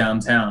close to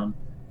downtown,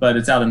 but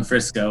it's out in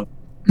Frisco.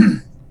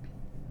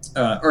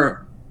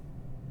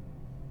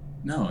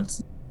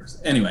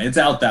 Anyway, it's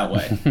out that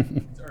way.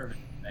 It's urban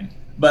thing.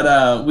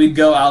 But we'd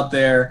go out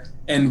there,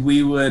 and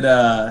we would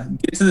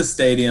get to the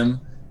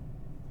stadium,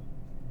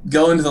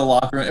 go into the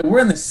locker room, and we're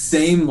in the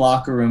same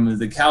locker room as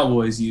the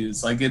Cowboys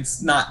use. Like,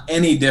 it's not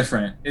any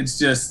different. It's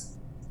just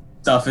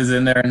stuff is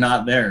in there and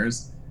not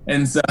theirs.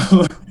 And so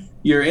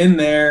you're in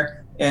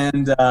there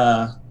and,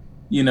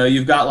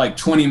 you've got like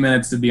 20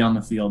 minutes to be on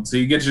the field. So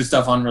you get your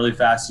stuff on really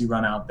fast. You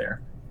run out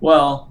there.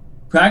 Well,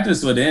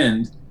 practice would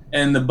end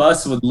and the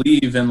bus would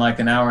leave in like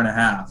an hour and a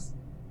half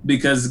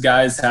because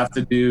guys have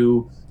to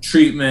do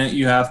treatment.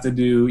 You have to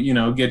do,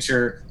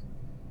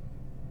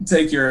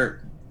 take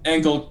your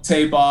ankle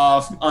tape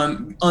off,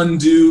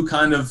 undo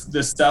kind of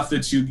the stuff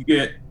that you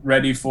get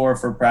ready for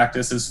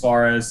practice as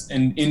far as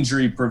an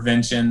injury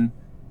prevention,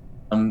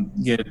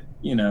 get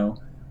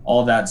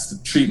all that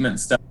treatment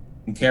stuff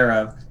taken care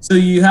of. So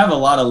you have a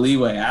lot of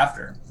leeway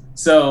after.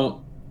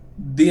 So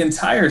the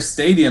entire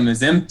stadium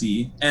is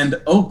empty and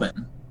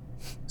open.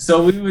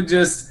 So we would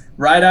just,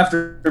 right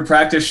after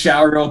practice,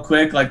 shower real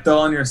quick, like throw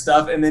on your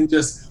stuff, and then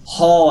just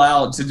haul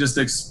out to just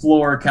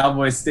explore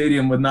Cowboy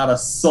Stadium with not a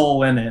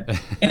soul in it.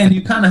 And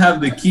you kind of have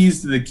the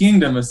keys to the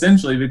kingdom,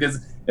 essentially, because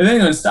if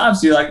anyone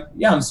stops you, like,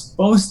 I'm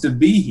supposed to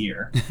be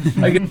here.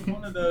 Like, it's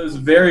one of those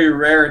very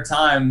rare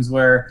times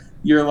where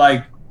you're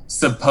like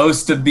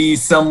supposed to be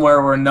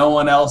somewhere where no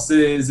one else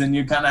is, and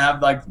you kind of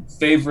have like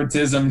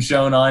favoritism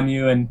shown on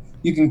you, and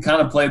you can kind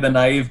of play the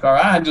naive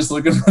card. I'm just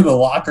looking for the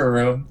locker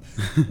room.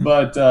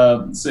 But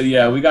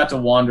we got to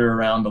wander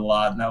around a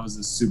lot, and that was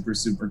a super,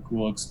 super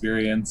cool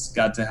experience.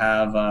 Got to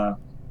have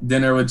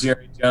dinner with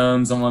Jerry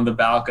Jones on one of the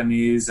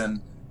balconies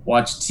and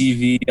watch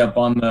TV up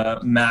on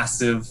the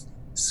massive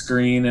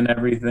screen and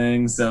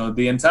everything. So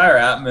the entire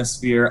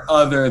atmosphere,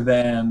 other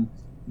than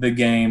the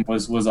game,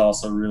 was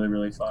also really,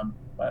 really fun.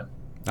 But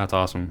that's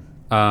awesome.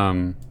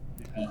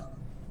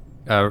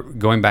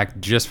 Going back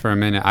just for a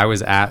minute, I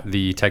was at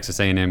the Texas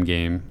A&M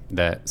game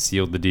that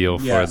sealed the deal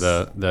for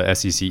the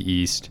SEC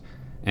East,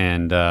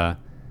 and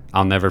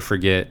I'll never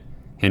forget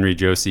Henry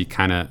Josie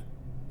kind of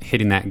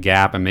hitting that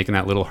gap and making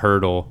that little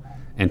hurdle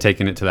and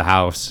taking it to the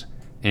house.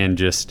 And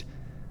just,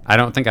 I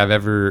don't think I've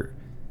ever,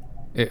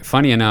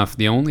 funny enough,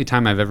 the only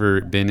time I've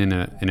ever been in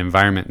an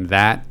environment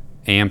that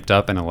amped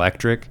up and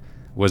electric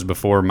was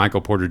before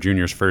Michael Porter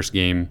Jr.'s first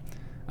game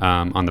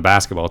on the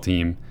basketball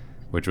team,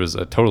 which was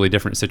a totally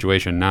different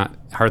situation, not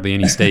hardly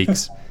any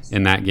stakes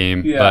in that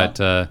game. But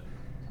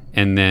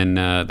and then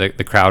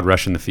the crowd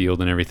rushing the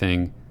field and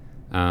everything.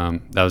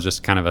 That was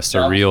just kind of a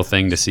surreal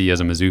thing to see as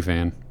a Mizzou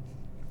fan.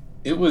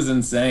 It was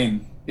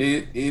insane.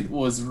 It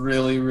was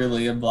really,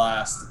 really a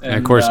blast. And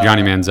of course,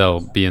 Johnny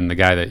Manziel being the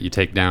guy that you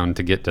take down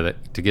to get to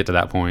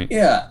that point.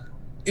 Yeah,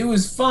 it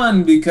was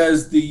fun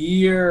because the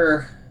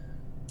year,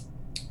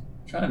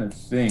 I'm trying to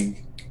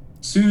think,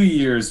 2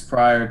 years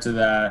prior to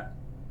that.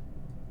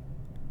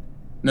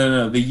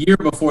 No, the year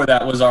before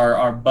that was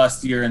our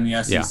bust year in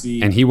the SEC.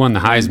 Yeah, and he won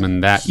the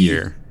Heisman that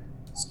year.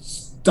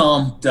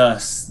 Stomped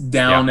us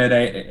down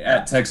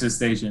at Texas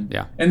Station.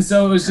 Yeah. And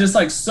so it was just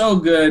like so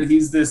good.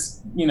 He's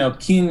this,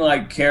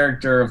 king-like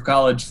character of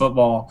college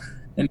football,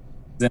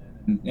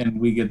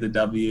 and we get the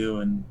W,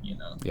 and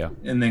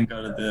and then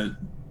go to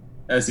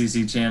the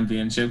SEC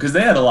championship because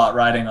they had a lot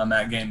riding on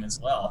that game as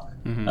well.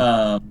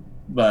 Mm-hmm.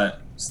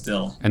 But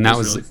still, and that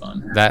was really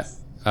fun. That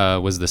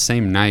was the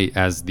same night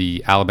as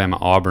the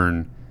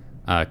Alabama-Auburn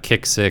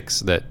kick six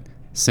that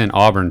sent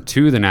Auburn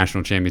to the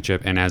national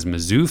championship. And as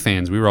Mizzou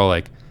fans, we were all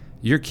like,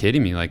 "You're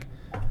kidding me! Like,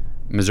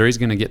 Missouri's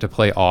going to get to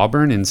play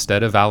Auburn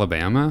instead of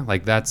Alabama?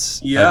 Like,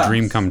 that's a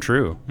dream come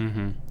true."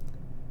 Mm-hmm.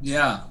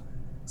 Yeah.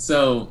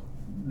 So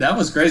that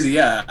was crazy.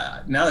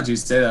 Yeah. Now that you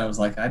say that, I was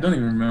like, I don't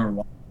even remember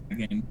watching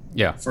the game.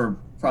 Yeah. For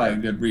probably a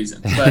good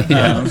reason. But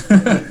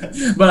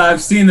but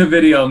I've seen the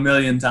video a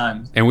million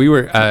times. And we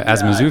were,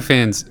 as Mizzou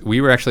fans,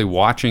 we were actually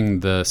watching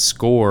the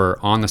score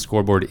on the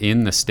scoreboard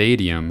in the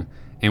stadium,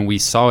 and we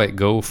saw it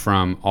go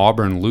from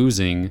Auburn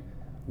losing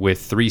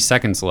with 3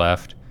 seconds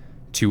left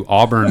to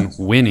Auburn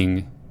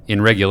winning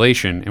in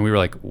regulation. And we were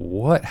like,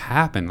 what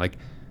happened? Like,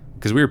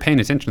 because we were paying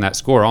attention to that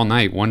score all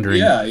night,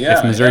 wondering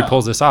if Missouri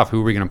pulls this off,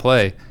 who are we going to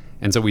play?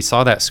 And so we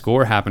saw that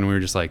score happen. We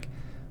were just like,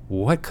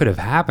 what could have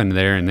happened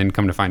there? And then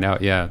come to find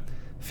out,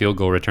 field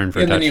goal return for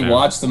a touchdown. And then you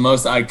watched the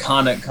most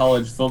iconic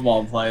college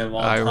football play of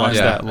all time. I watched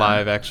that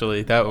live,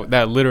 actually.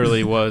 That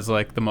literally was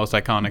like the most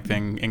iconic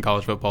thing in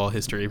college football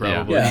history,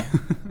 probably. Yeah.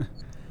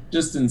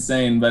 Just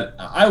insane. But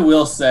I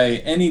will say,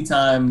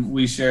 anytime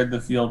we shared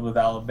the field with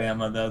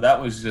Alabama, though, that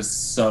was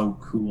just so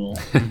cool.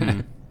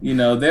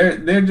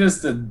 They're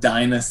just a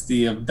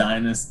dynasty of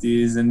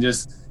dynasties, and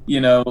just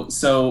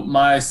so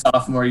my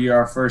sophomore year,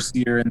 our first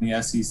year in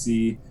the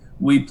SEC,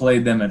 we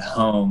played them at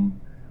home,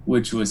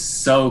 which was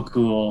so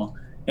cool.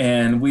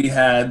 And we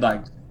had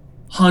like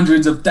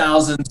hundreds of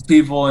thousands of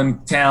people in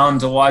town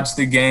to watch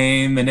the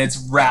game, and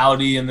it's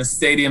rowdy, and the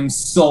stadium's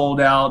sold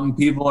out, and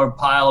people are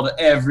piled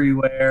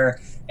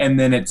everywhere. And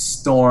then it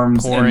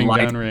storms pouring and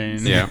down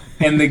rain. Yeah.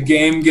 And the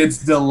game gets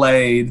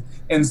delayed.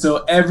 And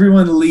so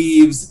everyone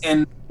leaves.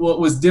 And what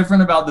was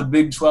different about the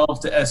Big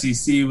 12 to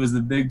SEC was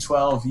the Big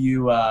 12,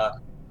 you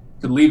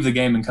could leave the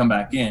game and come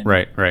back in.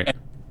 Right. And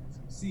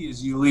SEC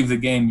is you leave the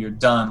game, you're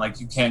done. Like,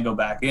 you can't go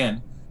back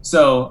in.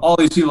 So all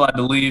these people had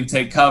to leave,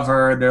 take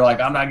cover. They're like,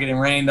 I'm not getting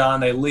rained on.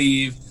 They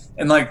leave.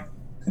 And, like,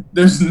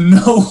 there's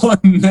no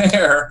one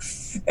there.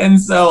 And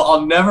so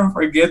I'll never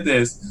forget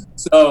this.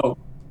 So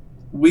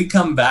we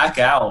come back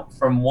out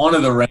from one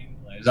of the rain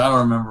delays. I don't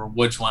remember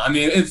which one. I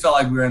mean, it felt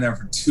like we were in there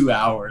for 2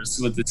 hours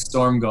with the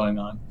storm going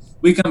on.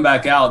 We come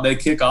back out. They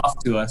kick off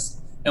to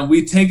us. And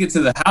we take it to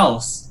the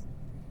house.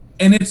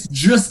 And it's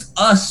just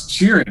us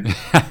cheering.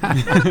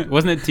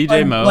 Wasn't it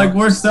TJ Moe? Like,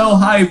 we're so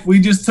hyped. We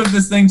just took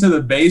this thing to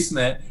the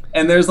basement,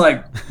 and there's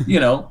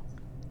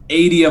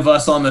 80 of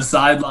us on the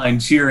sideline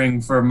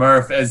cheering for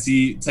Murph as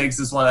he takes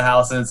this one to the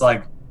house. And it's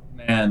like,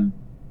 man,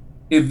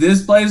 if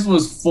this place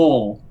was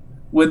full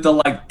with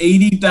the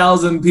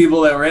 80,000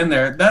 people that were in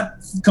there,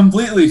 that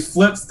completely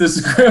flips the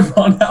script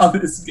on how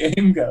this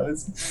game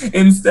goes.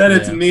 Instead,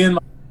 it's me and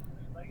my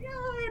like,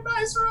 yay,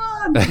 nice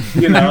run,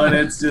 and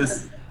it's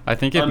just. I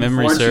think if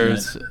memory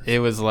serves, it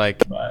was like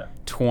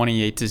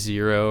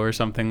 28-0 or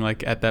something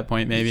like at that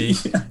point, maybe.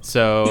 Yeah.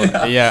 So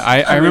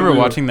I remember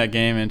watching that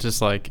game, and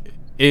just like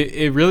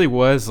it really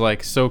was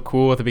like so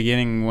cool at the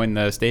beginning when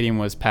the stadium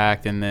was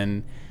packed, and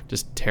then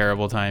just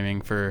terrible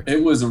timing for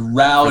it was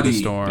rowdy, for the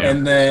storm.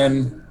 and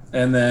then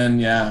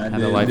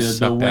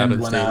the wind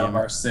went out of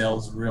our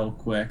sails real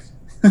quick.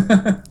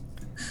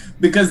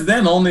 Because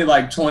then only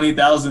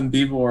 20,000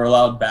 people were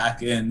allowed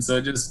back in, so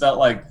it just felt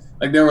like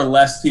there were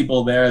less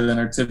people there than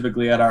are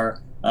typically at our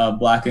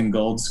black and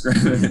gold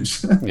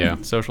scrimmage. Yeah,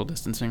 social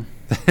distancing.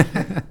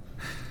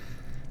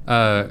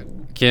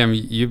 Cam,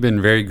 you've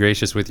been very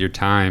gracious with your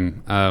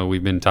time.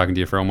 We've been talking to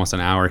you for almost an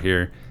hour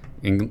here.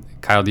 And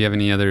Kyle, do you have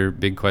any other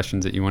big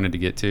questions that you wanted to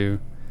get to?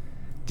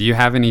 Do you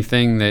have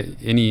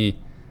any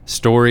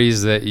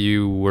stories that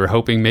you were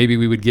hoping maybe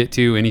we would get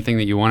to? Anything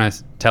that you want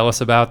to tell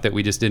us about that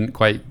we just didn't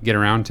quite get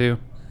around to?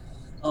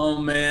 Oh,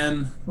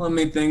 man. Let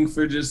me think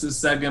for just a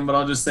second, but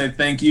I'll just say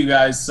thank you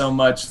guys so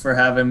much for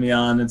having me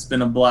on. It's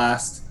been a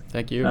blast.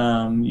 Thank you.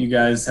 You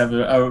guys have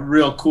a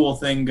real cool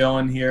thing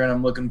going here, and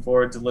I'm looking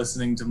forward to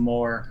listening to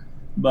more.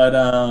 But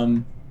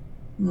I'm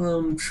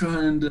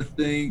trying to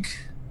think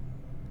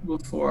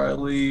before I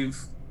leave.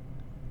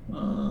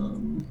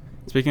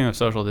 Speaking of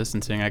social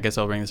distancing, I guess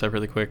I'll bring this up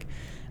really quick.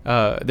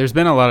 There's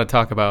been a lot of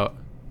talk about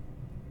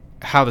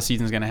how the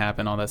season's going to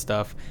happen, all that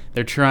stuff.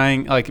 They're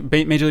trying,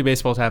 Major League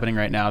Baseball is happening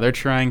right now. They're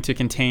trying to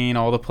contain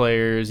all the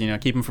players,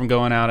 keep them from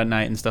going out at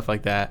night and stuff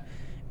like that.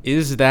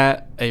 Is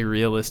that a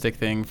realistic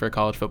thing for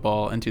college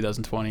football in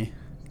 2020?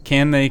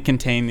 Can they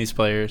contain these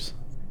players?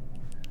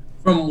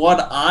 From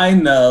what I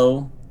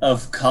know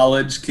of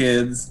college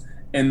kids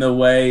in the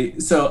way,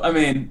 so, I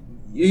mean,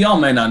 y'all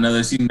may not know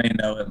this, you may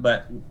know it,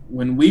 but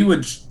when we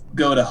would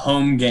go to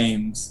home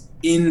games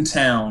in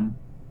town,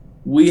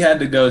 we had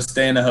to go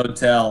stay in a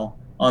hotel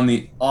on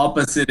the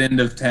opposite end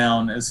of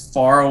town, as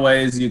far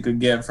away as you could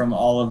get from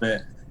all of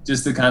it,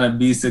 just to kind of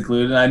be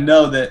secluded. And I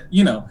know that,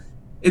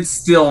 it's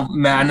still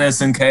madness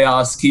and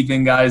chaos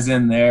keeping guys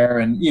in there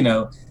and,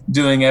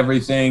 doing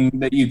everything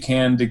that you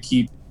can to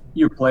keep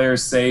your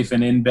players safe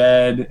and in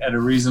bed at a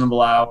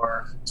reasonable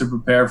hour to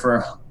prepare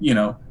for,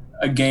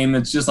 a game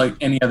that's just like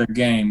any other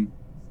game.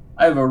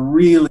 I have a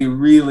really,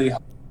 really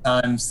hard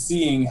time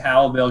seeing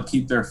how they'll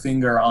keep their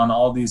finger on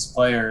all these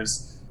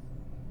players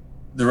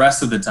the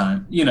rest of the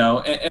time,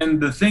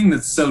 and the thing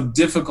that's so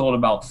difficult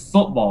about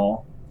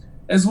football,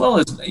 as well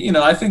as,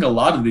 I think a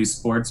lot of these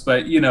sports,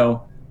 but,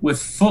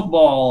 with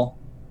football,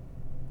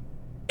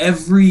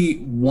 every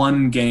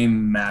one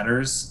game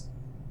matters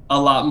a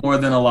lot more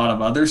than a lot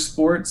of other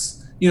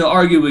sports.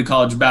 Arguably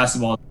college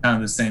basketball is kind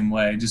of the same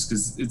way, just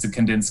because it's a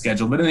condensed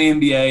schedule. But in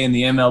the NBA and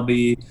the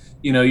MLB,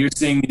 you're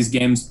seeing these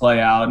games play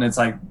out, and it's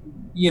like,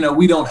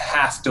 we don't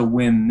have to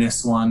win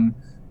this one.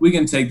 We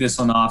can take this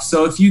one off.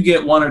 So if you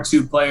get one or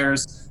two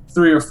players,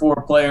 3 or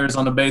 4 players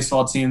on a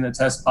baseball team that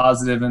test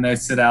positive and they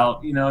sit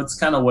out, it's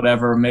kind of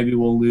whatever. Maybe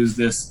we'll lose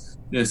this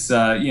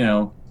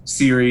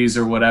series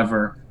or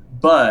whatever.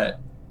 But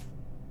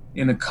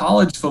in a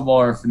college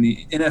football or in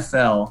the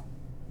NFL,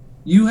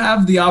 you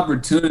have the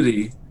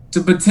opportunity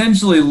to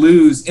potentially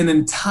lose an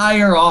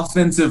entire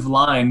offensive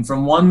line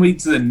from one week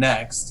to the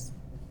next.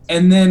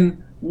 And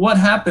then what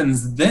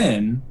happens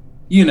then,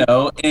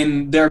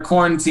 in their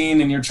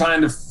quarantine, and you're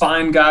trying to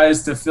find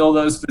guys to fill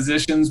those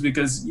positions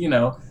because,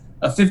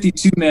 a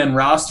 52-man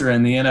roster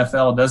in the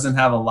NFL doesn't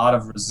have a lot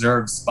of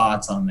reserve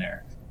spots on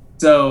there.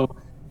 So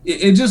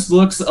it just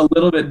looks a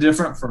little bit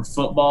different for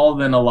football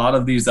than a lot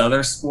of these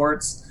other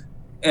sports.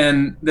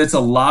 And that's a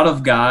lot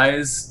of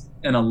guys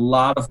and a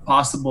lot of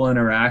possible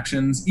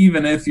interactions,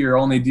 even if you're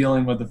only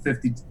dealing with a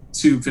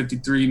 52,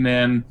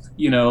 53-man,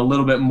 a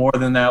little bit more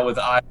than that with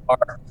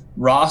IR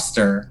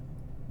roster.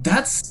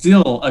 That's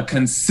still a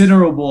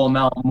considerable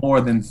amount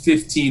more than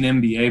 15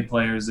 NBA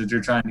players that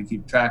you're trying to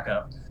keep track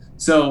of.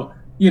 So,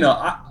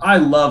 I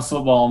love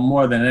football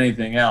more than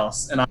anything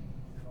else, and I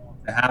want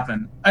it to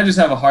happen. I just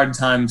have a hard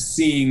time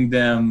seeing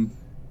them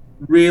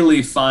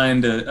really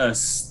find a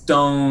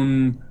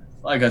stone,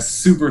 like a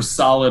super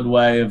solid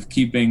way of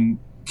keeping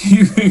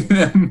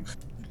them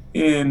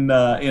in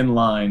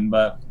line.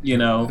 But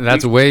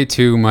that's way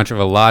too much of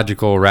a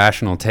logical,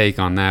 rational take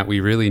on that.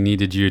 We really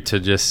needed you to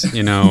just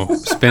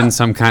spin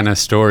some kind of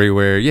story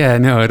where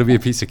it'll be a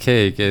piece of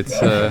cake. It's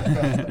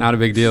not a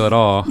big deal at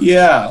all.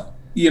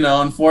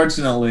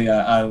 Unfortunately,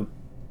 I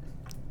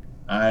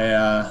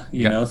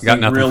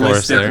think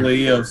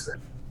realistically of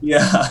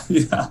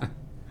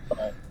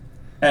but,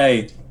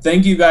 hey,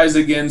 thank you guys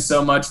again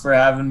so much for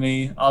having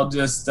me. I'll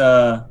just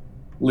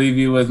leave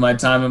you with my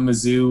time at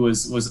Mizzou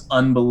was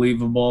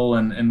unbelievable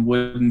and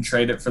wouldn't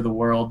trade it for the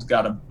world.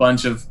 Got a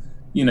bunch of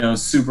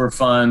super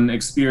fun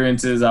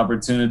experiences,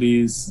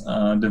 opportunities,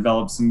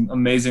 developed some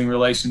amazing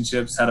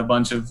relationships, had a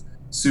bunch of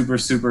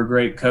super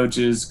great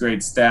coaches,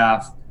 great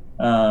staff.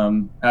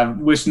 I've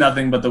wished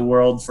nothing but the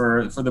world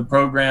for the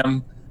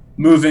program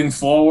moving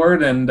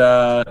forward, and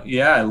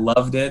I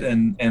loved it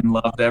and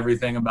loved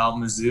everything about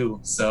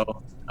Mizzou.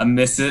 So I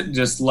miss it.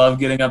 Just love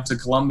getting up to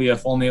Columbia.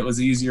 If only it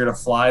was easier to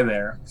fly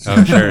there.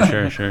 Oh,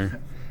 sure.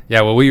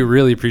 Yeah, well, we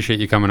really appreciate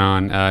you coming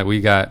on.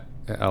 We got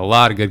a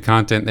lot of good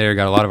content there.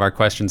 Got a lot of our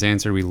questions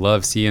answered. We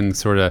love seeing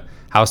sort of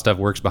how stuff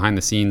works behind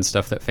the scenes,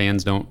 stuff that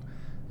fans don't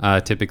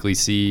typically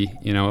see,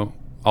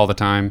 all the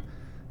time.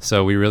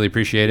 So we really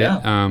appreciate it.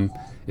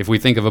 If we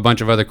think of a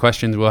bunch of other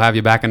questions, we'll have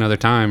you back another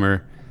time,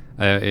 or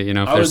if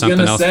there's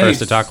something else for us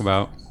to talk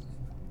about.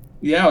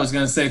 Yeah, I was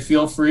going to say,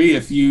 feel free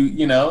if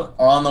you are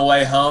on the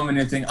way home and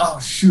you think, oh,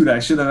 shoot, I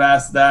should have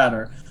asked that,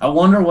 or I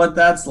wonder what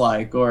that's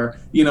like, or,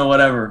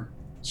 whatever.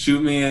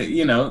 Shoot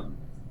me,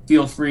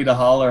 feel free to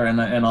holler and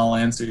I'll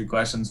answer your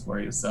questions for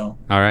you. So.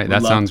 All right,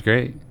 that sounds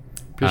great.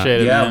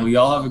 Appreciate it, yeah, man. we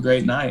all have a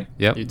great night.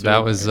 Yep,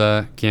 that was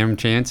Cameron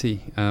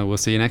Chancey. We'll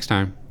see you next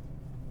time.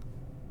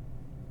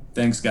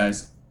 Thanks,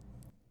 guys.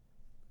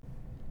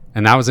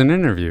 And that was an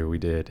interview we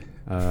did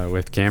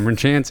with Cameron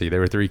Chancey.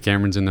 There were 3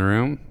 Camerons in the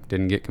room.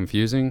 Didn't get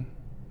confusing,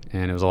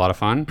 and it was a lot of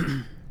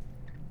fun.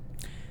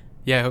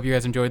 Yeah, I hope you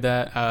guys enjoyed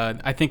that.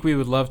 I think we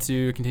would love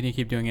to continue to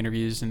keep doing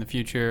interviews in the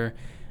future.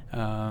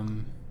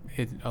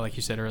 Like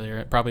you said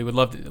earlier, probably would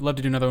love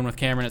to do another one with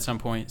Cameron at some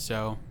point.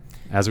 So,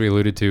 as we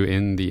alluded to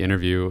in the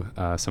interview,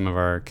 some of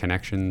our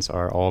connections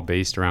are all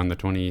based around the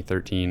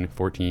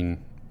 2013-14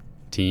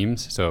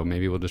 teams, so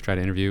maybe we'll just try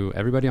to interview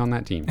everybody on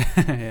that team.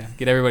 Yeah,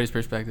 get everybody's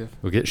perspective.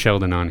 We'll get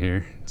Sheldon on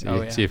here,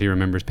 see if he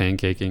remembers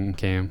pancaking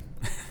Cam.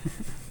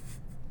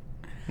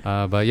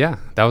 But yeah,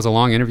 that was a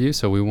long interview,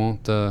 so we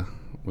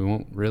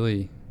won't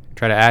really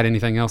try to add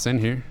anything else in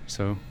here.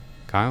 So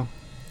Kyle,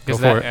 go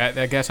for it.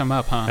 I guess I'm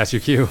up, huh? That's your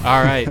cue.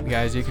 All right,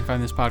 guys, you can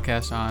find this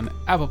podcast on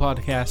Apple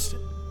Podcast,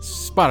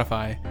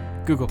 Spotify,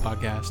 Google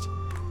Podcast.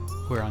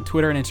 We're on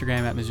Twitter and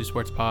Instagram at Mizzou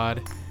Sports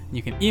Pod.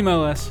 You can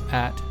email us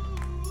at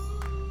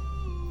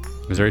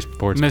Missouri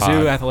Sports Pod.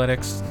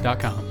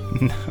 MizzouAthletics.com.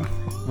 No.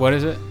 What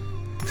is it?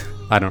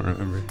 I don't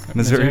remember.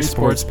 Missouri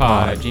Sports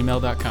Pod. at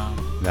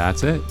gmail.com.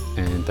 That's it.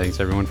 And thanks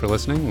everyone for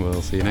listening.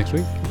 We'll see you next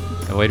week.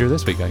 Later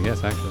this week, I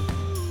guess, actually.